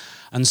industries.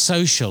 And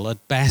social,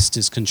 at best,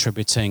 is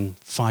contributing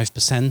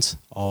 5%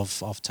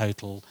 of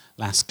total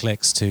last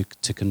clicks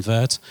to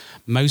convert.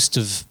 Most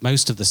of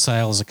the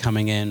sales are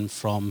coming in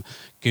from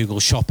Google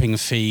shopping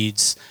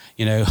feeds,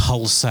 you know,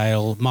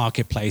 wholesale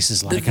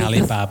marketplaces like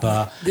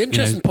Alibaba. The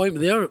interesting point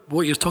there,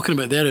 what you're talking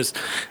about there, is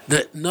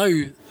that now,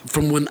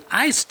 from when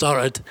I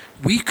started,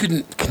 we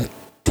couldn't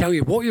tell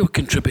you what you were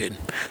contributing.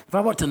 If I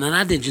worked in an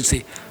ad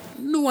agency,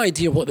 no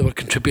idea what they were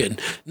contributing.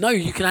 Now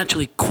you can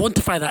actually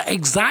quantify that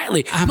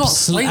exactly, not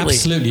slightly.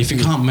 Absolutely. If you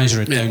can't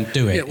measure it, don't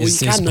do it. Yeah, well, you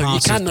can now.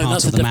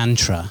 Part of the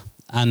mantra.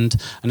 And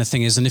the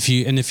thing is, and if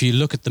you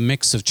look at the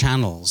mix of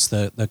channels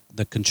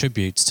that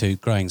contributes to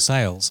growing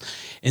sales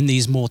in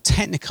these more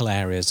technical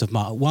areas of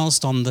market,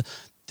 whilst on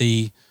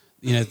the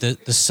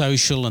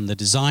social and the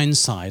design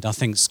side, I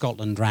think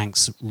Scotland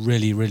ranks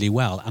really, really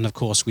well. And of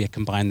course, we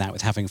combine that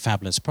with having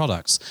fabulous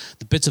products.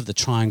 The bit of the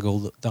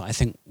triangle that I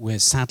think we're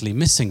sadly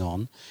missing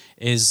on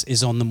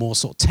is on the more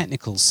sort of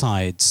technical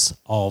sides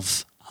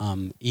of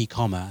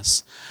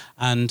e-commerce.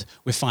 And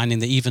we're finding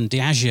that even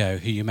Diageo,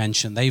 who you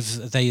mentioned,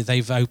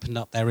 they've opened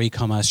up their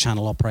e-commerce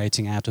channel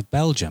operating out of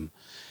Belgium.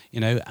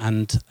 You know,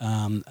 and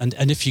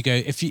if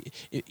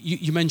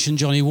you mentioned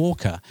Johnny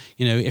Walker,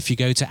 you know, if you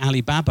go to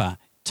Alibaba,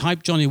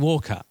 type Johnny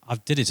Walker, I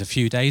did it a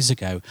few days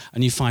ago,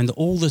 and you find that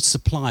all the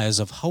suppliers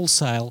of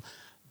wholesale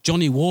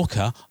Johnny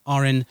Walker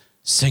are in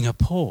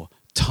Singapore,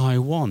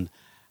 Taiwan,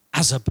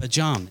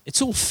 Azerbaijan.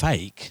 It's all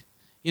fake,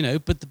 you know,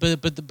 but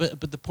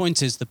the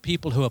point is the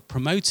people who are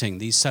promoting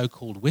these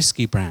so-called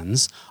whiskey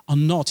brands are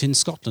not in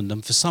Scotland,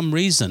 and for some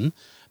reason,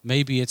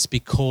 maybe it's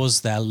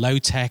because they're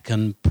low-tech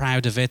and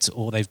proud of it,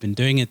 or they've been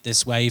doing it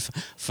this way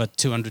for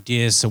 200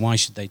 years, so why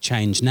should they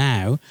change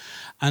now?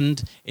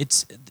 And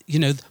it's, you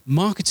know,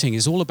 marketing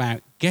is all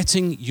about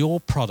getting your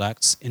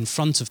products in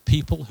front of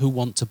people who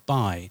want to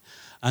buy.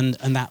 And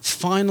that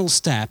final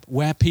step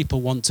where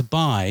people want to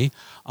buy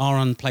are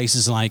on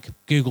places like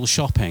Google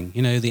Shopping,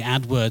 you know, the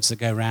AdWords that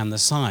go around the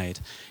side,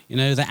 you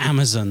know, the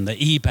Amazon, the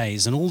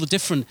eBays, and all the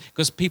different,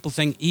 because people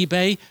think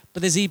eBay,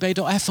 but there's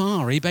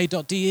eBay.fr,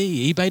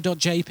 eBay.de,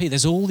 eBay.jp,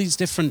 there's all these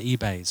different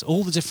eBays,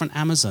 all the different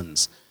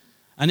Amazons.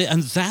 And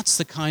that's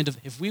the kind of,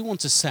 if we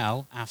want to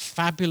sell our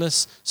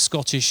fabulous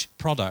Scottish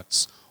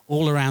products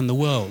all around the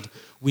world,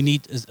 we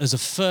need, as a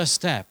first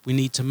step, we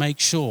need to make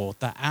sure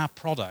that our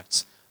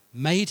products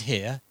made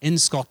here in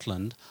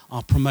Scotland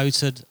are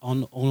promoted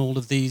on all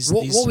of these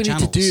channels. What we need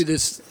to do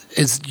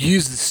is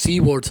use the C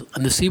word,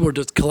 and the C word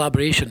is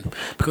collaboration.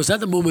 Because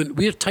at the moment,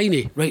 we're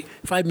tiny, right?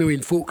 5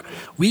 million folk.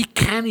 We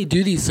can't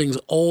do these things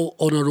all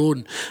on our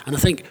own. And I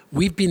think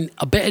we've been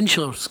a bit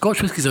insular.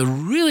 Scotch whisky is a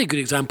really good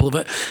example of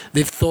it.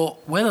 They've thought,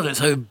 whether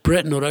it's out of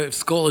Britain or out of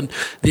Scotland,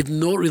 they've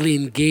not really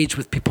engaged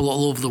with people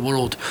all over the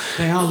world.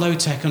 They are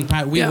low-tech and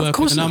proud. We work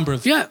with a number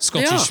of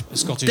Scottish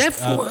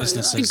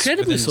businesses.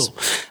 Incredibly so.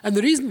 And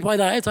the reason why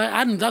that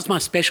is, that's my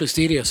specialist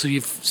area, so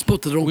you've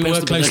spoke to the wrong person. We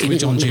work closely with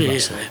John G.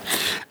 Russell.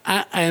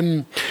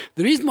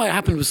 The reason why it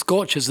happened with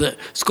Scotch is that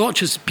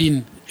Scotch has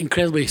been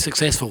incredibly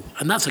successful,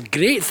 and that's a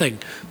great thing.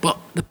 But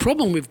the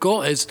problem we've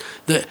got is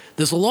that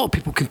there's a lot of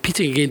people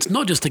competing against,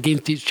 not just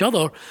against each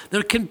other,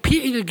 they're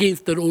competing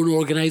against their own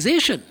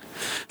organisation.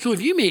 So if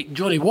you make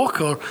Johnny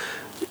Walker,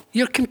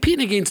 you're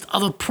competing against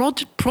other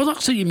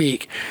products that you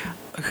make.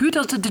 Who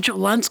does the digital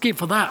landscape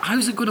for that?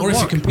 How's it going to work? Or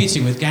if you're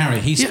competing with Gary,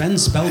 he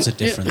spells it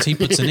different. He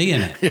puts an E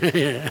in it.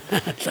 Yeah,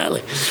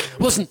 exactly.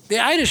 Listen, the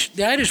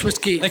Irish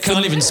whiskey... They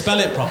can't even spell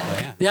it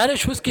properly. Yeah. The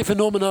Irish whiskey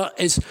phenomena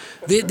is...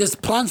 There's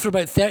plans for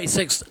about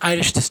 36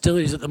 Irish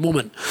distilleries at the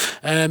moment.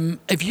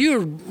 If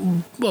you're...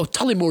 Well,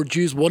 Tullamore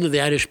Dew's one of the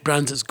Irish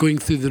brands that's going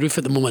through the roof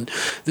at the moment.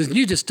 There's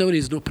new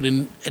distilleries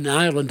opening in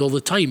Ireland all the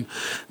time.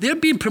 They're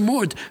being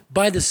promoted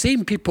by the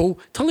same people.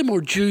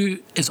 Tullamore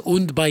Dew is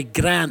owned by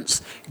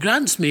Grants.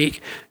 Grants make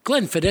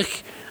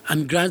Glenfiddich,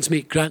 and Grants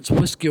make Grants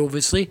whiskey,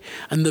 obviously,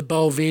 and the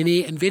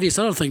Balvenie and various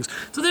other things.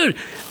 So they're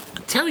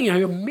telling you how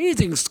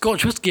amazing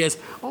Scotch whiskey is.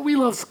 Oh, we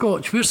love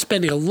Scotch. We're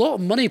spending a lot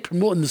of money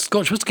promoting the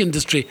Scotch whiskey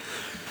industry.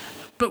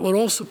 but we're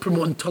also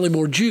promoting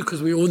Tullamore Dew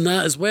because we own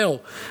that as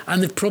well.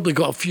 And they've probably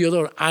got a few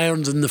other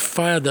irons in the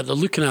fire that they're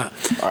looking at.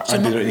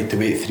 And they don't need to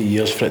wait 3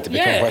 years for it to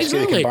become whiskey.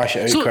 Exactly. They can bash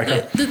it out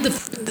quicker.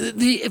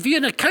 If you're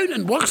an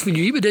accountant works for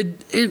you, he would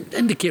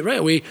indicate right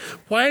away,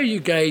 why are you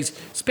guys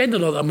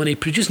spending all that money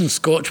producing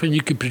scotch when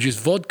you could produce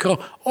vodka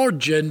or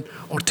gin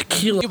or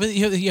tequila?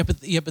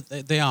 But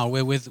they are.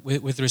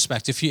 With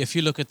respect, if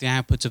you look at the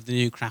output of the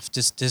new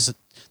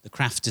the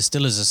Craft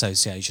Distillers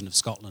Association of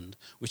Scotland,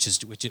 which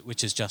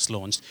is just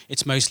launched,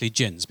 it's mostly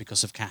gins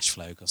because of cash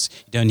flow, because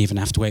you don't even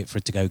have to wait for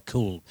it to go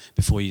cool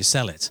before you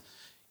sell it.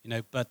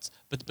 But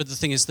the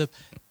thing is that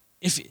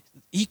if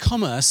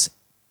e-commerce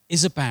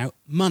is about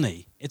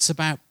money, it's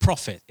about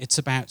profit, it's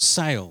about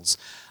sales.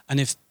 And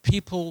if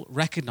people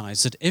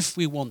recognise that if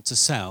we want to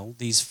sell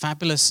these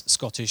fabulous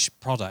Scottish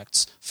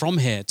products from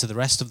here to the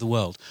rest of the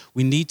world,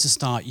 we need to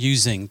start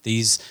using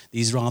these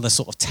rather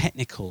sort of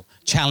technical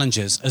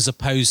challenges as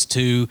opposed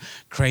to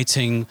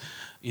creating,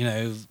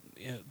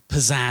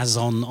 pizzazz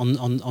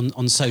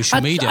on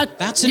social media.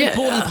 That's an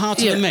important part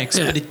of the mix,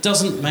 but it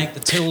doesn't make the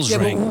tills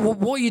ring. But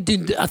what you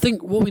do, I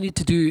think what we need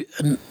to do,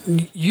 and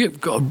you've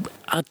got,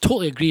 I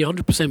totally agree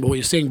 100% with what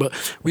you're saying, but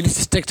we need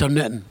to stick to our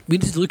knitting. We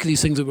need to look at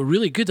these things that we're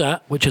really good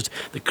at, which is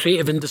the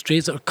creative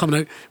industries that are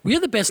coming out.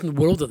 We're the best in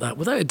the world at that,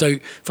 without a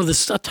doubt. For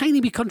a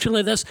tiny wee country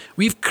like this,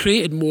 we've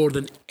created more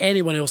than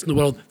anyone else in the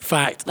world.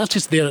 Fact. That's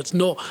just there. It's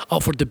not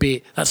up for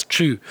debate. That's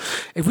true.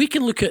 If we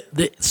can look at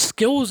the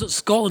skills that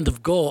Scotland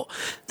have got,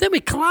 then we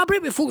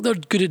collaborate with folk that are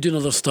good at doing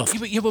other stuff.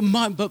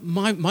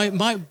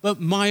 But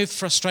my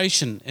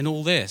frustration in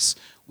all this,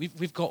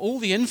 we've got all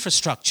the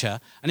infrastructure,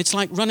 and it's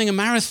like running a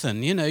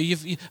marathon.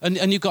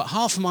 You've got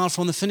half a mile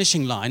from the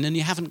finishing line, and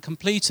you haven't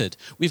completed.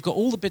 We've got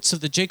all the bits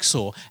of the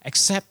jigsaw,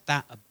 except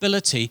that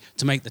ability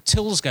to make the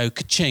tills go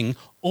ka-ching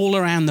all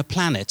around the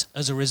planet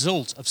as a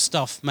result of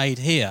stuff made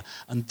here.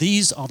 And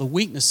these are the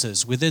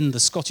weaknesses within the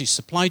Scottish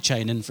supply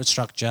chain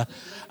infrastructure,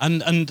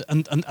 and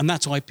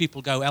that's why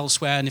people go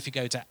elsewhere. And if you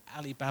go to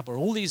Alibaba or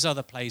all these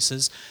other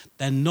places,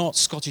 they're not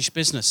Scottish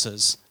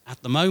businesses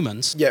at the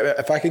moment. Yeah,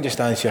 if I can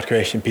just answer your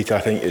question, Peter, I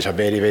think it's a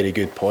very, very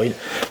good point.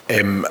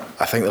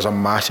 I think there's a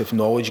massive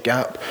knowledge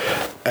gap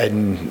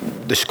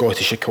in the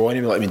Scottish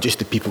economy. Just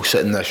the people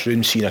sitting in this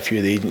room, seeing a few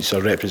of the agents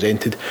are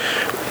represented,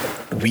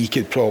 we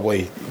could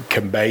probably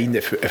combine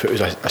if it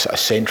was a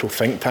central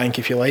think tank,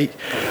 if you like,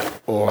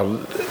 or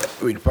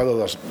whether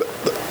there's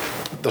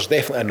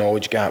definitely a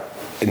knowledge gap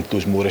in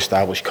those more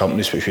established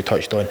companies, which we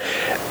touched on.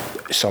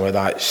 Some of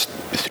that's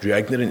through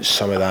ignorance,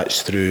 some of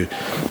that's through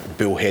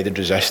bullheaded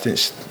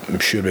resistance. I'm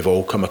sure we've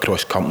all come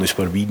across companies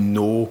where we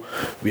know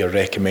we are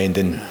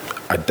recommending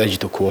a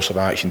digital course of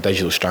action,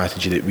 digital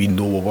strategy that we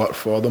know will work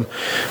for them.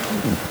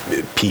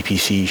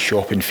 PPC,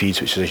 shopping feeds,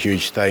 which is a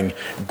huge thing,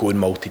 going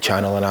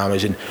multi-channel on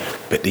Amazon,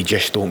 but they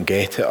just don't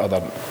get it, or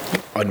they're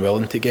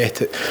unwilling to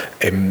get it.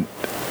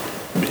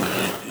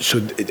 So,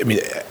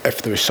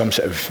 if there was some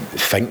sort of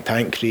think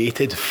tank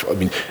created,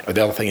 the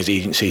other thing is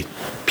agency.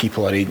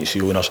 People are agency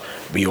owners.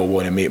 We all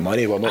want to make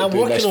money. We're not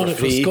doing this for free. I'm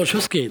working on it for Scotch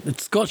Whisky. The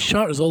Scotch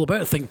Chart is all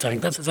about a think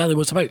tank. That's exactly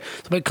what it's about.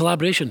 It's about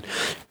collaboration.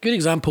 Good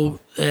example,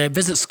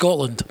 Visit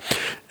Scotland.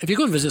 If you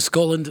go and visit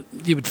Scotland,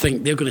 you would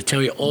think they're going to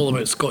tell you all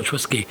about Scotch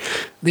Whisky.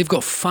 They've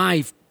got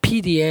 5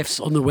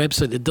 PDFs on their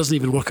website that doesn't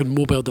even work on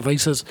mobile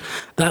devices.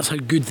 That's how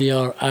good they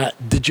are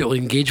at digital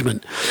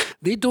engagement.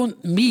 They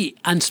don't meet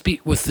and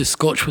speak with the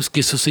Scotch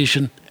Whisky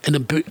Association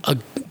in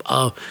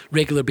a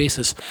regular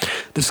basis.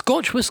 The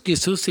Scotch Whisky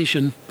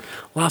Association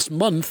last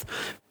month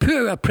put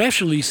out a press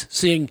release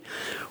saying,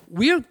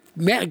 we've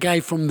met a guy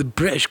from the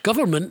British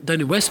government down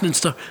in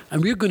Westminster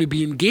and we're going to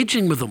be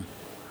engaging with them.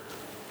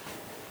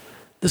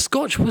 The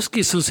Scotch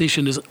Whisky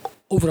Association is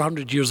over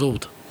 100 years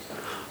old.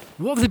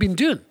 What have they been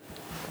doing?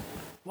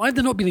 Why have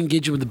they not been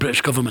engaging with the British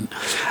government?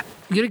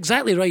 You're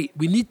exactly right.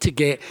 We need to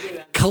get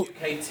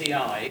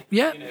UKTI,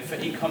 for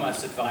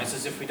e-commerce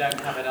advisors if we don't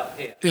have it up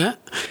here. Yeah.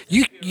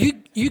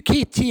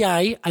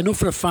 UKTI, I know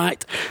for a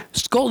fact,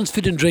 Scotland's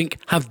Food and Drink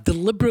have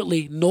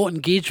deliberately not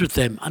engaged with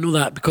them. I know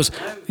that because,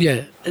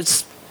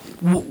 it's...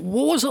 What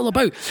was it all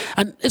about?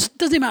 And it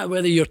doesn't matter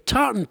whether you're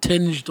tartan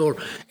tinged or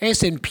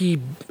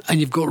SNP and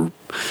you've got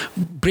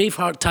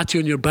Braveheart tattoo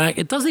on your back.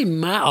 It doesn't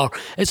matter.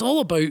 It's all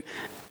about...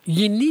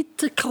 You need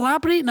to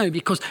collaborate now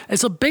because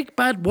it's a big,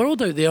 bad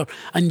world out there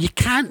and you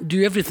can't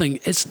do everything.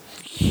 It's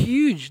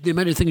huge, the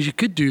amount of things you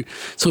could do.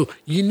 So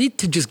you need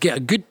to just get a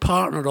good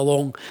partner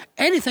along.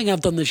 Anything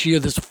I've done this year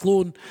that's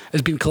flown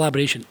has been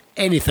collaboration.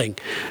 Anything.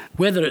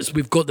 Whether it's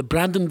we've got the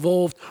brand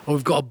involved or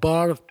we've got a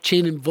bar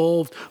chain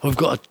involved or we've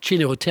got a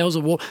chain of hotels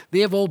involved,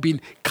 they have all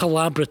been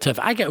collaborative.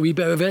 I get a wee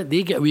bit of it,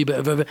 they get a wee bit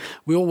of it.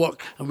 We all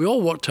work and we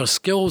all work to our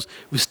skills.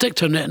 We stick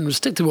to our knitting, we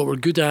stick to what we're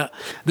good at.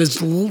 There's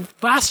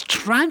vast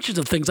tranches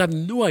of things I have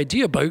no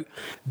idea about.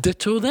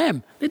 Ditto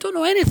them. They don't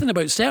know anything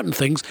about certain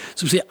things.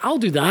 So we say, I'll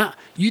do that,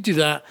 you do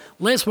that.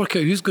 Let's work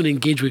out who's going to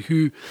engage with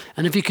who.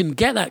 And if you can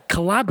get that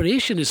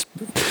collaboration,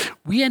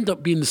 we end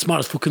up being the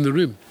smartest folk in the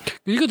room.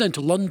 When you go down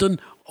to London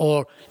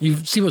or you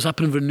see what's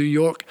happening over in New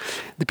York,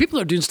 the people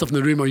that are doing stuff in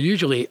the room are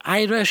usually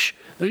Irish,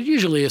 they're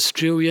usually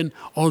Australian,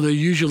 or they're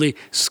usually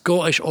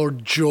Scottish or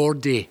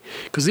Geordie,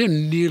 because they're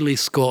nearly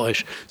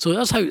Scottish. So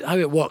that's how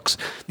it works.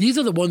 These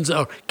are the ones that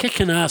are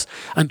kicking ass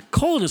and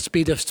calling a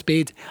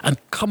spade, and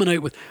coming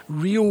out with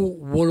real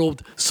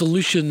world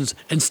solutions.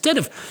 Instead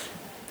of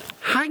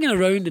hanging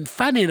around and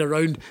fanning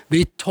around,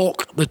 they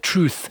talk the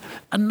truth.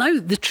 And now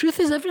the truth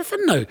is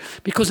everything now,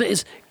 because it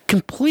is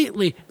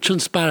completely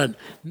transparent.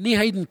 No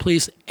hiding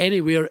place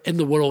anywhere in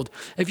the world.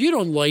 If you're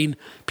online,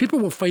 people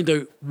will find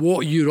out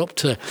what you're up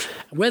to.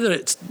 Whether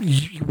it's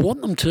you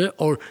want them to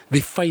or they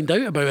find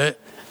out about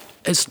it,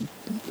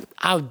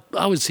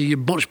 I would say you're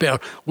much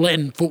better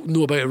letting folk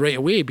know about it right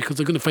away, because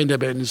they're going to find out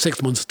about it in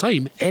 6 months'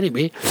 time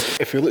anyway.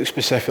 If we look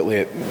specifically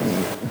at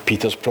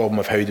Peter's problem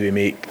of how do we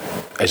make,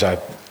 as an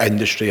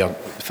industry or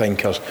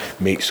thinkers,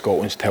 make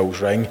Scotland's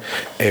tills ring,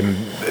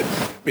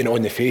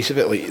 on the face of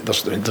it, like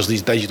there's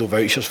these digital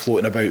vouchers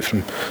floating about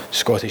from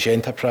Scottish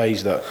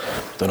Enterprise that,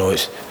 I don't know,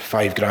 it's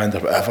 $5,000 or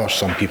whatever.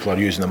 Some people are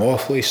using them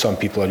awfully, some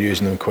people are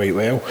using them quite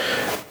well.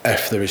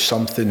 If there is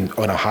something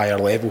on a higher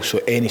level, so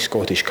any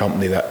Scottish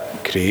company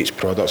that creates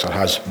products or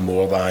has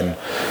more than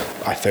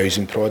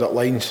 1,000 product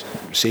lines,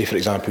 say for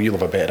example you'll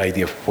have a better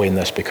idea of when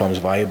this becomes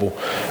viable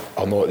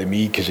or not than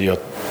me because of your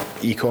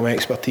e-com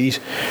expertise,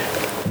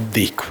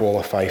 they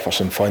qualify for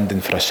some funding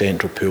for a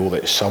central pool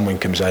that someone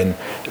comes in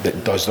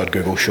that does their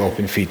Google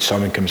shopping feed,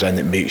 someone comes in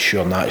that makes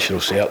sure natural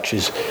search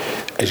is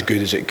as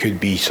good as it could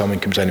be, someone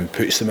comes in and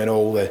puts them in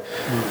all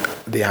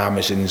the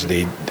Amazons,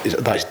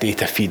 that's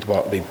data feed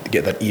work, they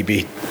get their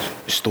eBay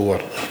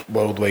store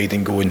worldwide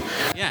and going.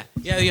 Yeah.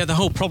 The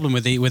whole problem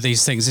with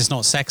these things is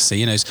not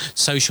sexy.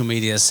 Social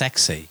media is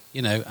sexy.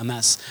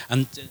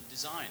 And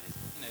design.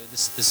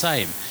 It's the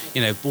same.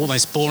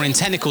 Almost boring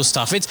technical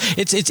stuff.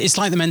 It's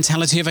like the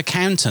mentality of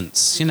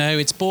accountants.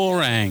 It's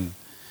boring.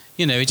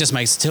 It just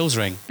makes the tills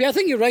ring. Yeah, I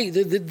think you're right.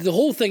 The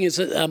whole thing is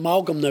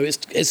amalgam now.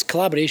 It's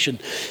collaboration,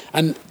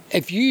 and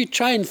if you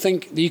try and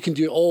think that you can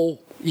do it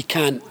all, you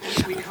can't.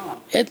 We can't.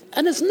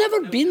 And it's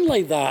never been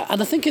like that.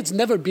 And I think it's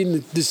never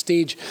been the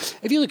stage.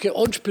 If you look at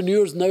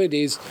entrepreneurs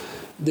nowadays,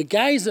 the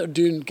guys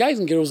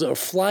and girls that are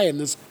flying,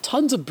 there's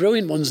tons of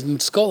brilliant ones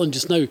in Scotland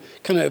just now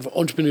coming out of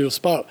entrepreneurial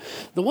spark.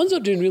 The ones that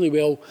are doing really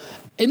well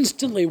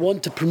instantly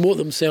want to promote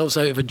themselves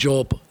out of a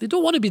job. They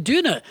don't want to be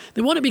doing it.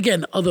 They want to be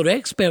getting other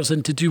experts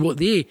in to do what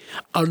they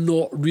are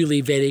not really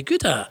very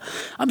good at.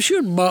 I'm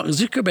sure Mark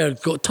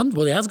Zuckerberg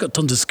he has got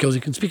tons of skills. He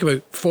can speak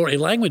about 40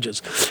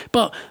 languages.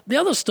 But the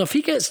other stuff,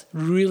 he gets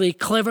really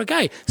clever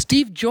guy.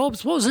 Steve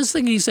Jobs, what was his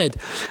thing he said?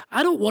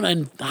 I don't want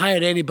to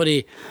hire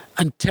anybody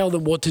and tell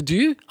them what to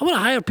do. I want to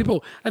hire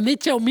people and they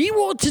tell me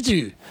what to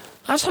do.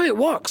 That's how it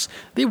works.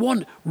 They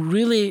want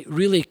really,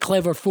 really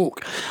clever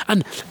folk.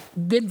 And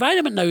the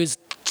environment now is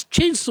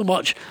changed so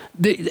much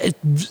that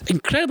it's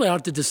incredibly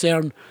hard to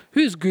discern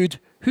who's good,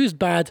 who's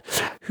bad,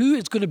 who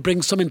is going to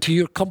bring something to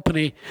your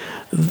company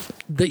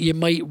that you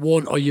might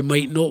want or you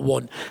might not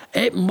want.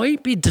 It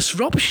might be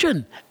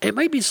disruption. It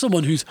might be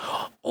someone who's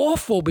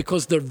awful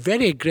because they're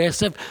very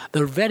aggressive,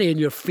 they're very in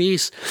your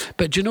face,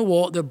 but do you know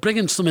what? They're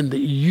bringing something that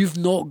you've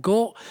not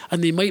got,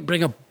 and they might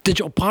bring a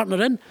digital partner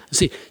in and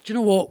say, do you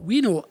know what?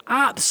 We know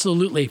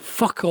absolutely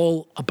fuck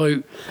all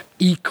about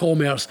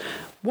e-commerce.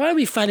 Why are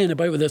we fanning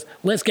about with this?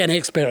 Let's get an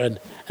expert in.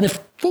 And if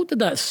folk did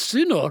that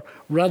sooner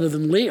rather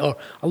than later,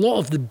 a lot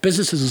of the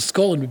businesses in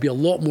Scotland would be a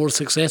lot more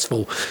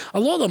successful. A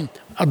lot of them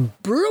are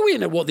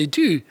brilliant at what they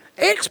do,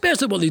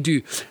 experts at what they do.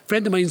 A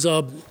friend of mine's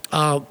a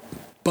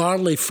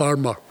barley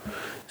farmer.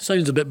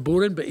 Sounds a bit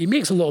boring, but he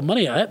makes a lot of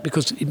money at it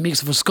because he makes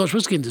it for the Scotch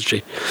whisky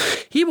industry.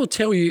 He will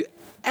tell you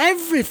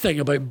everything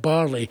about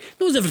barley,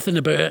 knows everything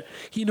about it.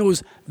 He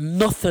knows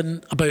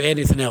nothing about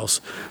anything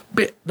else.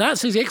 But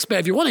that's his expert.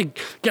 If you want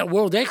to get a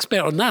world expert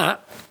on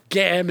that,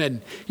 get him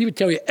in. He would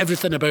tell you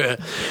everything about it.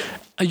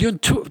 Are you on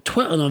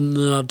Twitter? I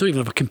don't even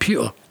have a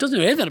computer. Doesn't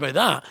know anything about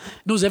that.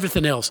 Knows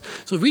everything else.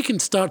 So if we can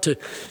start to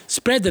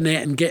spread the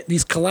net and get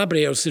these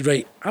collaborators to say,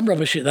 right, I'm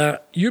rubbish at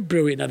that. You're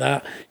brilliant at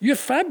that. You're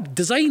fab.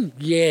 Design,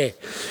 yeah.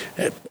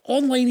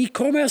 Online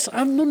e-commerce,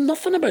 I know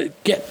nothing about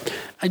it.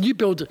 And you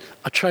build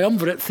a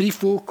triumvirate, 3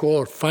 folk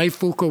or 5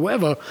 folk or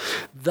whatever,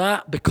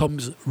 that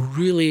becomes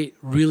really,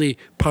 really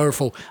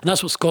powerful. And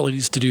that's what Scotland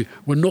needs to do.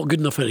 We're not good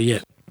enough at it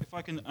yet. If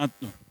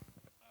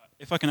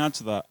I can add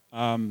to that,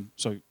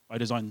 so I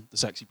design the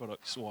sexy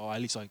products, or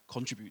at least I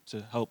contribute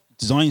to help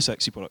design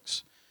sexy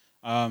products.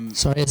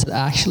 Sorry, is it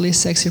actually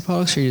sexy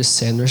products, or are you just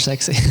saying they're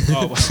sexy?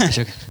 Oh,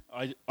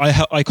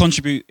 well, I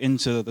contribute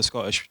into the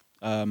Scottish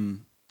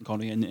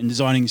economy in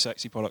designing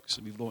sexy products.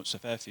 We've launched a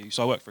fair few.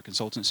 So I work for a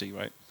consultancy,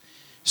 right?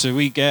 So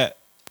we get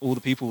all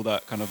the people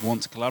that kind of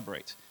want to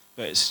collaborate,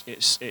 but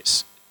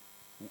it's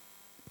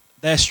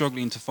they're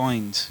struggling to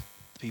find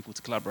people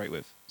to collaborate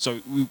with. So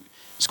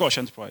Scottish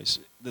Enterprise,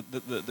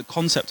 the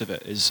concept of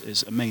it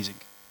is amazing,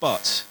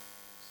 but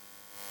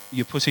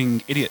you're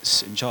putting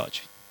idiots in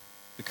charge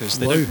because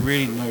they don't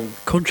really know.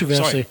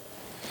 Controversy.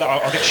 Sorry,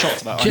 I'll get shot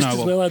for that. Just as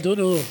well, I don't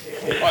know.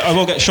 I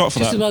will get shot for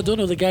Just that. as well, I don't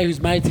know the guy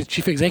who's married to the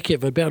chief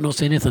executive. I better not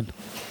say anything.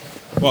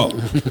 Well,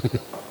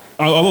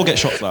 I will get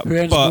shot for that. Who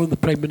ends but more than the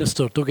Prime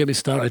Minister? Don't get me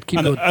started.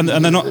 Keep going. and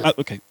they're not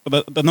okay.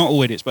 But they're not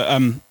all idiots. But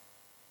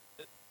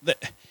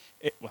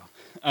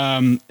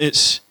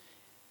it's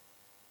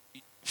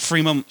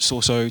 3 months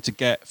or so to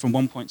get from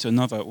one point to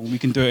another. Or we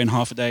can do it in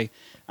half a day,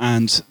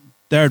 and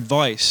their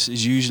advice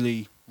is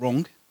usually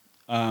wrong.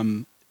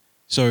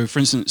 So, for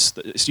instance,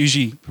 it's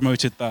usually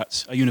promoted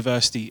that a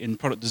university in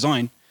product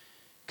design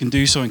can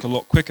do something a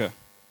lot quicker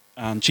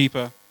and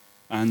cheaper,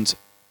 and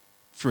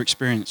through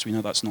experience, we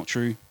know that's not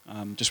true.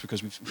 Just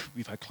because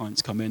we've had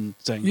clients come in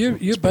saying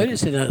you're bound to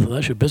say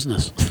that's your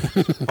business.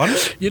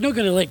 You're not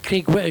going to let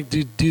Craig Whittick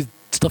do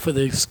stuff at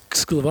the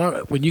School of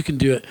Art when you can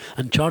do it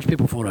and charge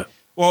people for it.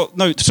 Well,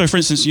 no. So, for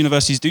instance,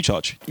 universities do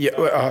charge.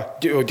 Yeah,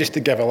 just to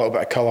give a little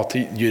bit of colour to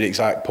your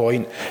exact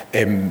point,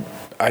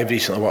 I've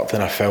recently worked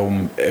in a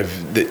film.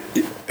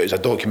 It was a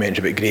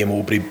documentary about Graham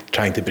Aubrey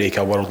trying to break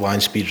a world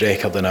land speed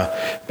record in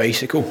a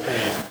bicycle.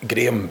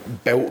 Graham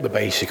built the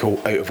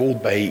bicycle out of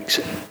old bikes,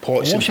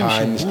 pots and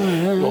pans.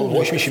 Well, the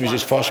washing machine was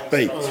his first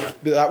bike,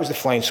 but that was the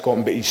Flying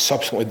Scotsman. But he's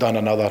subsequently done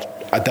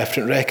a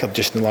different record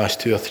just in the last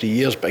 2 or 3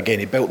 years. But again,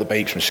 he built the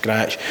bikes from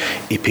scratch.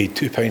 He paid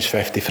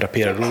 £2.50 for a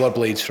pair of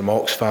rollerblades from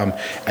Oxfam,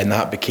 and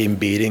that became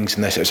bearings.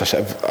 And this is a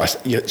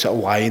sort of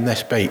lie in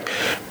this bike,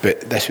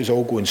 but this was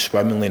all going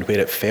swimmingly. And where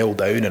it fell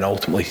down and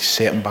ultimately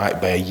set him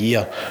back by a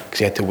year because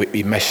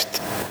he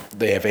missed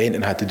the event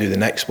and had to do the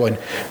next one,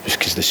 just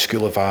because the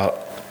School of Art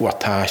were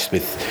tasked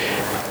with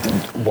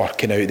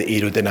working out the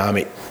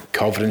aerodynamic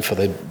covering for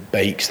the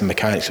bikes, the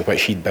mechanics of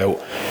which he'd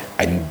built,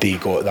 and they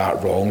got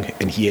that wrong,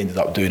 and he ended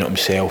up doing it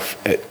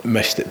himself. It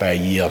missed it by a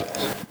year,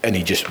 and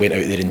he just went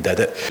out there and did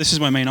it. This is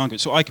my main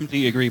argument. So I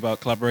completely agree about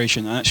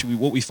collaboration, and actually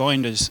what we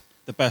find is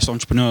the best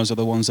entrepreneurs are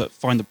the ones that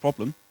find the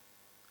problem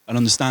and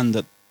understand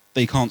that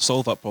they can't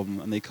solve that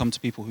problem, and they come to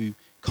people who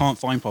can't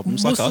find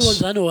problems like us.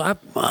 Most of the ones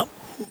I know,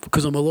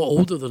 because I'm a lot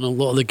older than a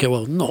lot of the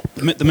girls.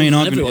 The main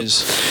argument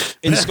is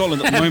in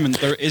Scotland at the moment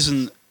there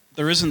isn't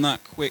that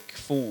quick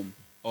form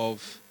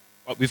of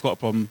we've got a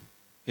problem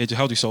here.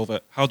 How do we solve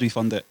it? How do we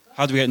fund it?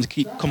 How do we get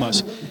into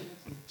e-commerce?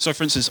 So,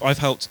 for instance, I've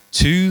helped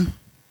 2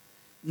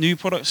 new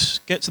products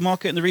get to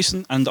market in the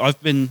recent, and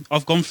I've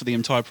gone through the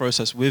entire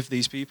process with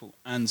these people,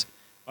 and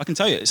I can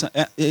tell you, it's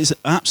an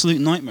absolute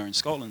nightmare in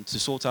Scotland to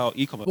sort out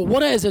e-commerce. But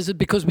what it is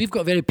because we've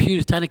got a very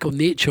puritanical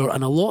nature,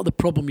 and a lot of the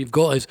problem you've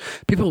got is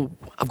people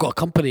have got a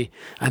company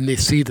and they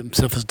see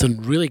themselves as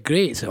doing really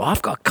great. So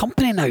I've got a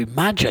company now,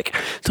 magic.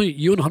 So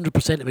you own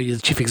 100% of it, you're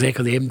the chief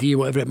executive, the MD,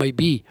 whatever it might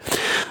be.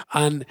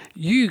 And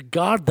you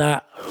guard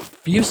that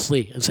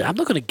fiercely and say, I'm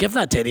not going to give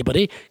that to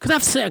anybody because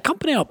I've set a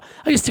company up.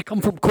 I used to come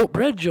from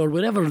Coatbridge or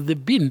wherever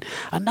they've been,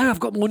 and now I've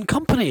got my own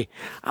company.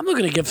 I'm not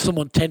going to give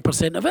someone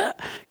 10% of it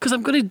because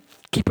I'm going to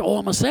keep it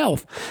all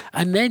myself.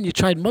 And then you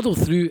try and muddle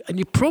through, and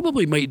you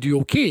probably might do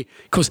okay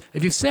because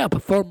if you've set up a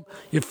firm,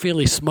 you're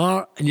fairly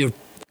smart and you've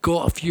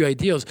got a few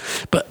ideas.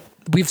 But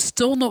we've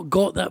still not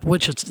got that,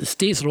 which is, the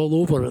States are all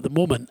over at the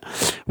moment,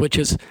 which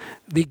is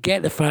they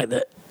get the fact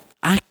that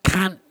I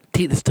can't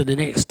take this to the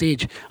next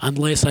stage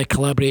unless I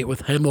collaborate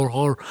with him or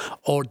her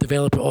or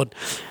develop it on.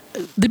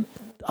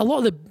 A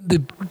lot of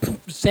the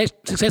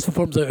successful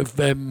firms out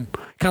of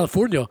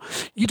California,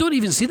 you don't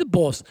even see the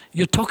boss.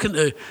 You're talking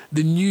to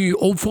the new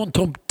enfant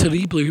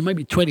terrible who might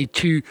be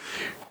 22.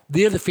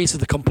 They're the face of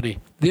the company.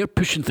 They're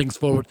pushing things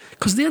forward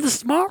because they're the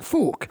smart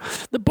folk.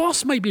 The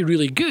boss might be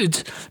really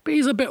good, but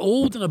he's a bit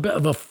old and a bit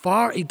of a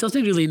fart. He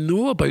doesn't really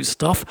know about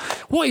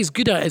stuff. What he's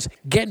good at is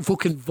getting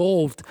folk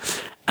involved.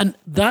 And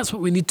that's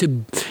what we need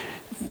to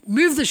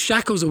move the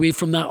shackles away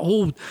from that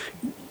whole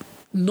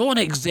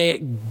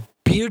non-exec,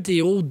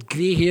 beardy, old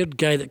grey-haired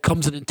guy that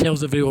comes in and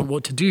tells everyone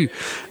what to do.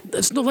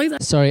 It's not like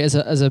that. Sorry, as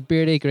a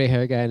beardy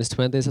grey-haired guy in his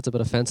 20s, that's a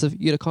bit offensive.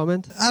 You had a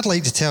comment? I'd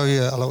like to tell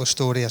you a little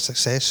story, a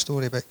success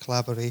story about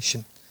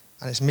collaboration,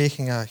 and it's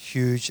making a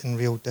huge and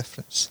real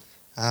difference.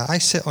 I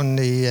sit on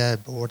the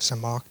board as a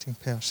marketing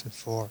person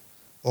for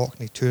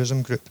Orkney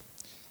Tourism Group,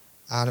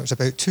 and it was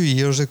about 2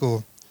 years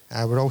ago.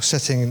 We're all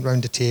sitting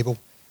around the table,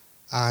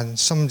 and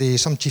some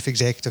chief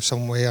executive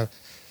somewhere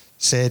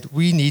said,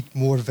 we need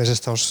more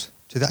visitors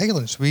to the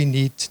islands. We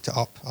need to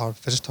up our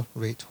visitor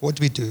rate. What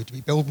do we do? Do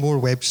we build more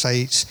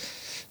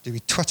websites? Do we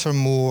Twitter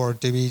more?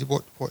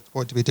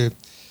 What do we do?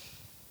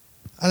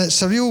 And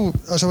it's a real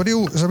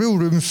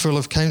room full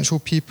of council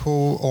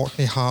people,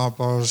 Orkney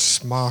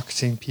Harbours,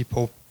 marketing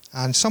people,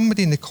 and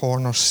somebody in the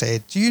corner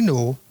said, do you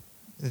know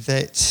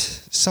that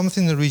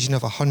something in the region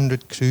of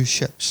 100 cruise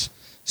ships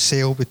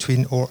sail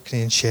between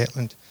Orkney and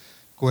Shetland,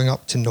 going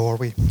up to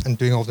Norway and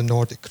doing all the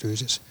Nordic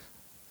cruises?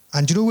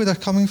 And do you know where they're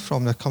coming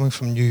from? They're coming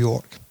from New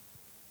York.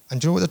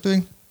 And do you know what they're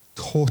doing?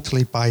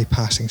 Totally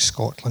bypassing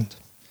Scotland.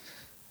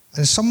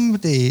 And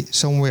somebody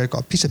somewhere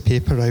got a piece of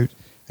paper out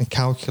and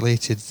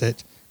calculated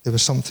that there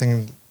was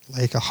something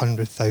like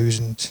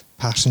 100,000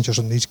 passengers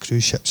on these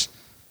cruise ships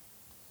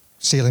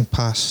sailing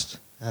past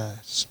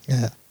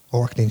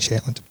Orkney and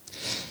Shetland.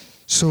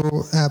 So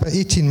about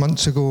 18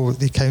 months ago,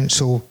 the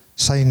council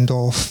signed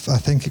off, I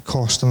think it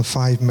cost them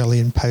 £5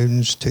 million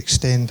to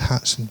extend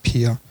Hatson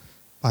Pier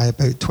by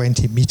about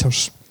 20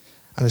 metres.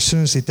 And as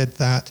soon as they did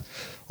that,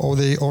 all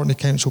the Orkney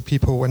Council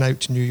people went out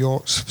to New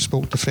York,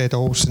 spoke to Fred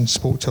Olsen,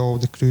 spoke to all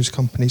the cruise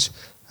companies.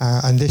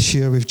 And this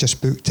year we've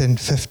just booked in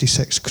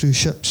 56 cruise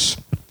ships.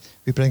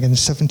 We bring in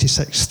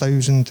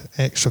 76,000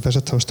 extra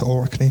visitors to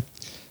Orkney.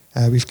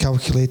 We've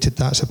calculated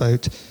that's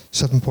about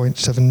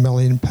 £7.7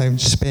 million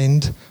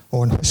spend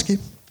on whisky,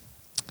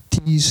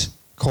 teas,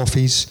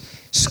 coffees,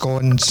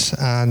 scones,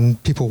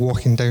 and people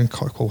walking down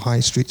Kirkwall High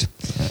Street.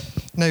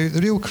 Now, the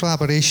real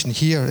collaboration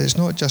here is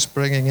not just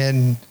bringing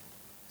in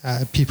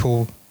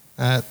people,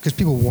 because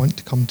people want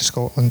to come to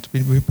Scotland,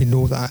 we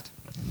know that.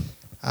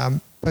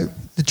 But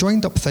the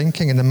joined-up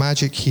thinking and the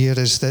magic here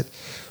is that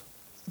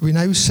we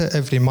now sit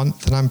every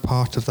month, and I'm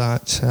part of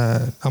that.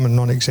 I'm a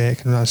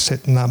non-exec, and I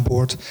sit on that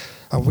board.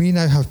 And we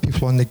now have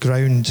people on the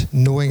ground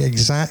knowing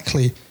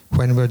exactly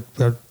when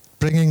we're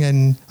bringing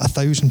in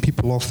 1,000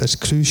 people off this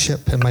cruise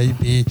ship. It might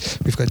be,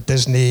 we've got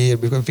Disney,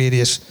 we've got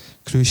various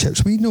cruise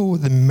ships. We know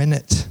the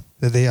minute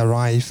that they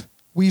arrive.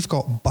 We've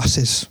got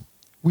buses.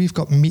 We've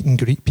got meet and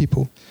greet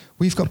people.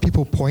 We've got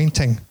people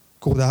pointing,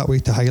 go that way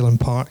to Highland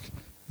Park,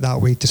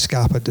 that way to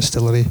Scapa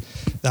Distillery,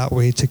 that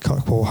way to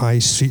Kirkwall High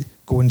Street,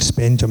 go and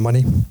spend your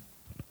money.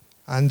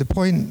 And the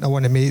point I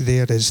want to make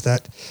there is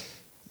that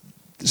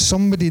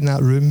somebody in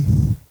that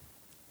room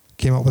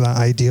came up with that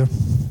idea.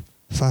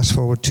 Fast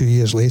forward 2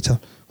 years later,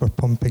 we're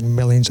pumping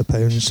millions of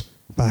pounds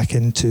back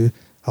into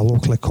a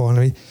local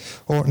economy.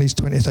 Orkney's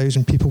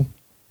 20,000 people.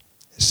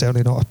 It's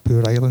certainly not a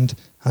poor island,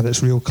 and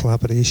it's real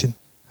collaboration.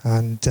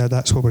 And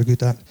that's what we're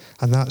good at.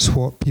 And that's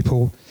what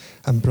people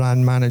and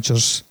brand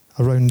managers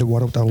around the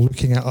world are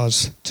looking at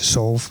us to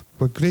solve.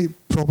 We're great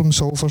problem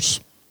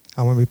solvers,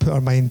 and when we put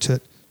our mind to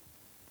it,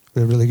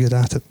 we're really good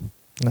at it.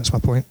 And that's my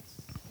point.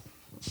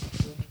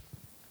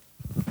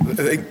 I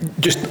think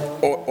just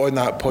on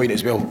that point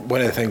as well, one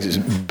of the things that's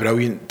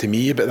brilliant to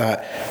me about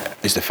that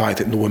is the fact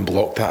that no one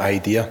blocked that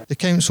idea. The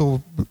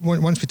council,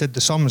 once we did the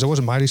sums, it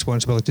wasn't my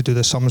responsibility to do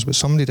the sums, but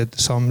somebody did the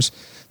sums.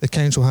 The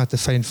council had to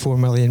find £4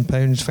 million,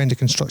 find a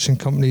construction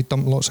company,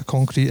 dump lots of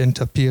concrete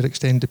into a pier,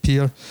 extend the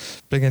pier,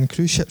 bring in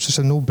cruise ships. It's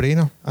a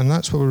no-brainer, and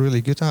that's what we're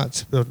really good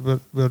at.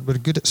 We're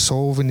good at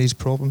solving these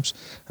problems.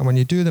 And when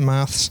you do the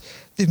maths,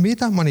 they've made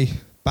that money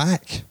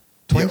back.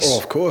 Twice. Yeah,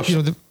 of course.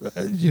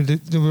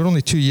 They were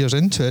only 2 years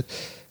into it,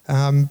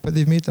 but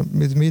they've made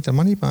their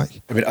money back.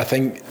 I mean, I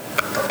think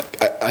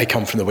I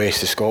come from the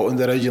west of Scotland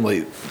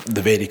originally,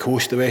 the very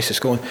coast of the west of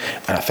Scotland,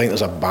 and I think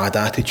there's a bad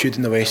attitude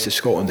in the west of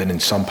Scotland and in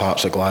some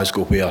parts of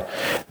Glasgow where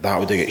that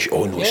would get,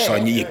 oh no,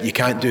 son, you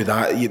can't do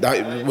that.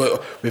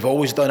 We've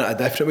always done it a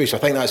different way, so I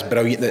think that's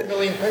brilliant.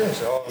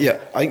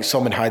 I think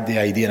someone had the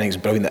idea, and I think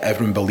it's brilliant that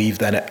everyone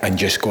believed in it and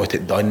just got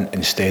it done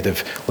instead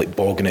of like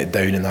bogging it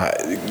down and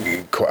that.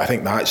 I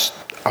think that's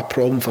a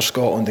problem for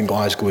Scotland and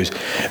Glasgow, is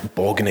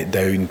bogging it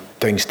down,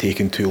 things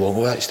taking too long.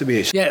 Well, that's the way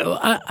it's... Yeah,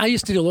 I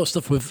used to do a lot of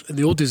stuff with, in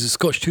the old days, the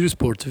Scottish Tourist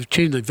Board. We've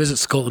changed, like Visit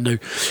Scotland now.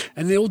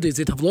 In the old days,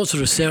 they'd have lots of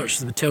research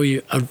that would tell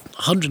you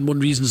 101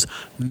 reasons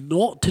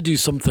not to do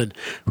something.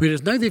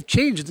 Whereas now they've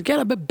changed. They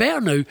get a bit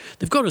better now.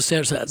 They've got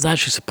research that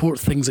actually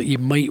supports things that you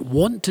might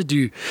want to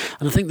do.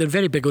 And I think they're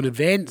very big on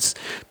events.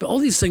 But all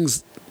these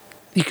things...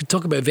 You could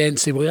talk about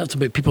events, say, well, that's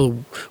about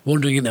people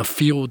wandering in a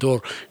field or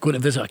going to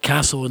visit a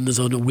castle and there's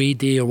an away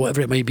day or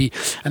whatever it might be,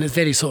 and it's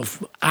very sort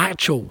of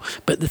actual.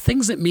 But the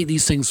things that make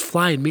these things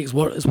fly and makes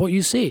work is what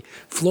you say.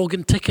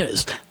 Flogging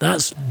tickets,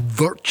 that's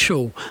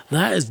virtual,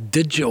 that is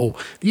digital.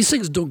 These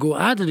things don't go.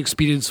 I had an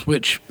experience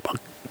which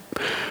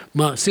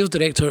my sales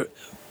director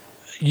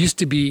used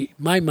to be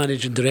my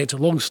managing director,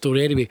 long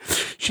story anyway.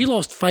 She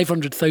lost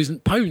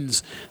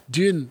 £500,000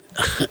 doing,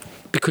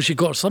 because she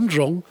got her sums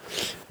wrong,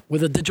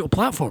 with a digital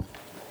platform.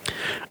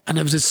 And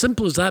it was as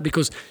simple as that,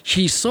 because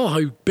she saw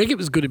how big it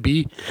was going to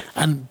be,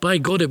 and by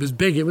God, it was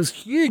big, it was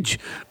huge.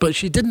 But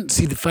she didn't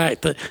see the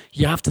fact that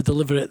you have to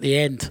deliver at the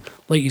end,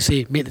 like you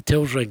say, make the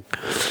tills ring.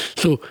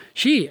 So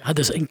she had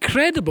this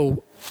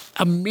incredible,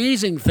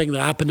 amazing thing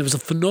that happened. It was a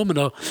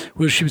phenomena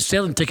where she was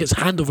selling tickets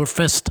hand over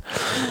fist,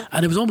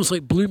 and it was almost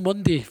like Blue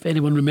Monday, if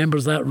anyone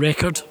remembers that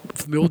record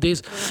from the old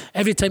days.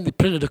 Every time they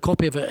printed a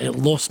copy of it, it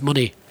lost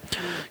money,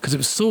 because it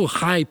was so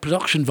high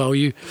production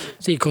value.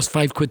 Say it cost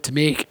 £5 to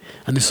make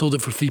and they sold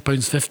it for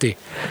 £3.50.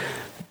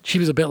 She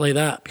was a bit like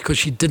that, because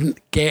she didn't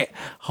get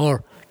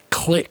her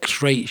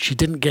clicks right. She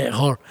didn't get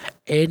her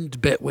end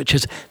bit, which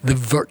is the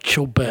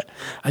virtual bit.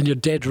 And you're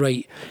dead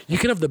right. You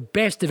can have the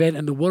best event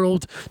in the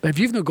world, but if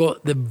you've not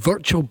got the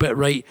virtual bit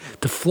right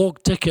to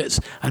flog tickets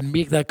and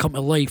make that come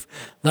to life,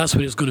 that's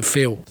where it's going to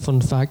fail.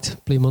 Fun fact,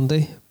 Blue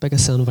Monday,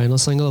 biggest selling vinyl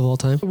single of all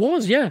time. It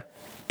was, yeah,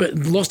 but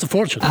lost a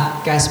fortune.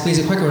 Guys, please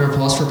a quick round of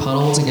applause for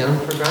panel once again.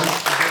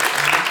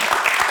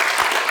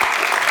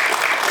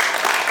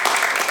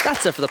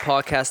 That's it for the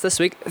podcast this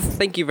week.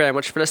 Thank you very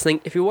much for listening.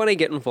 If you want to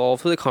get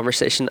involved with the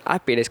conversation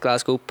at BDays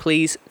Glasgow,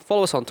 please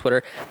follow us on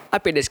Twitter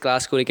at BDays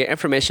Glasgow to get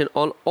information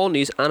on all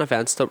news and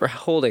events that we're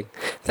holding.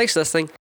 Thanks for listening.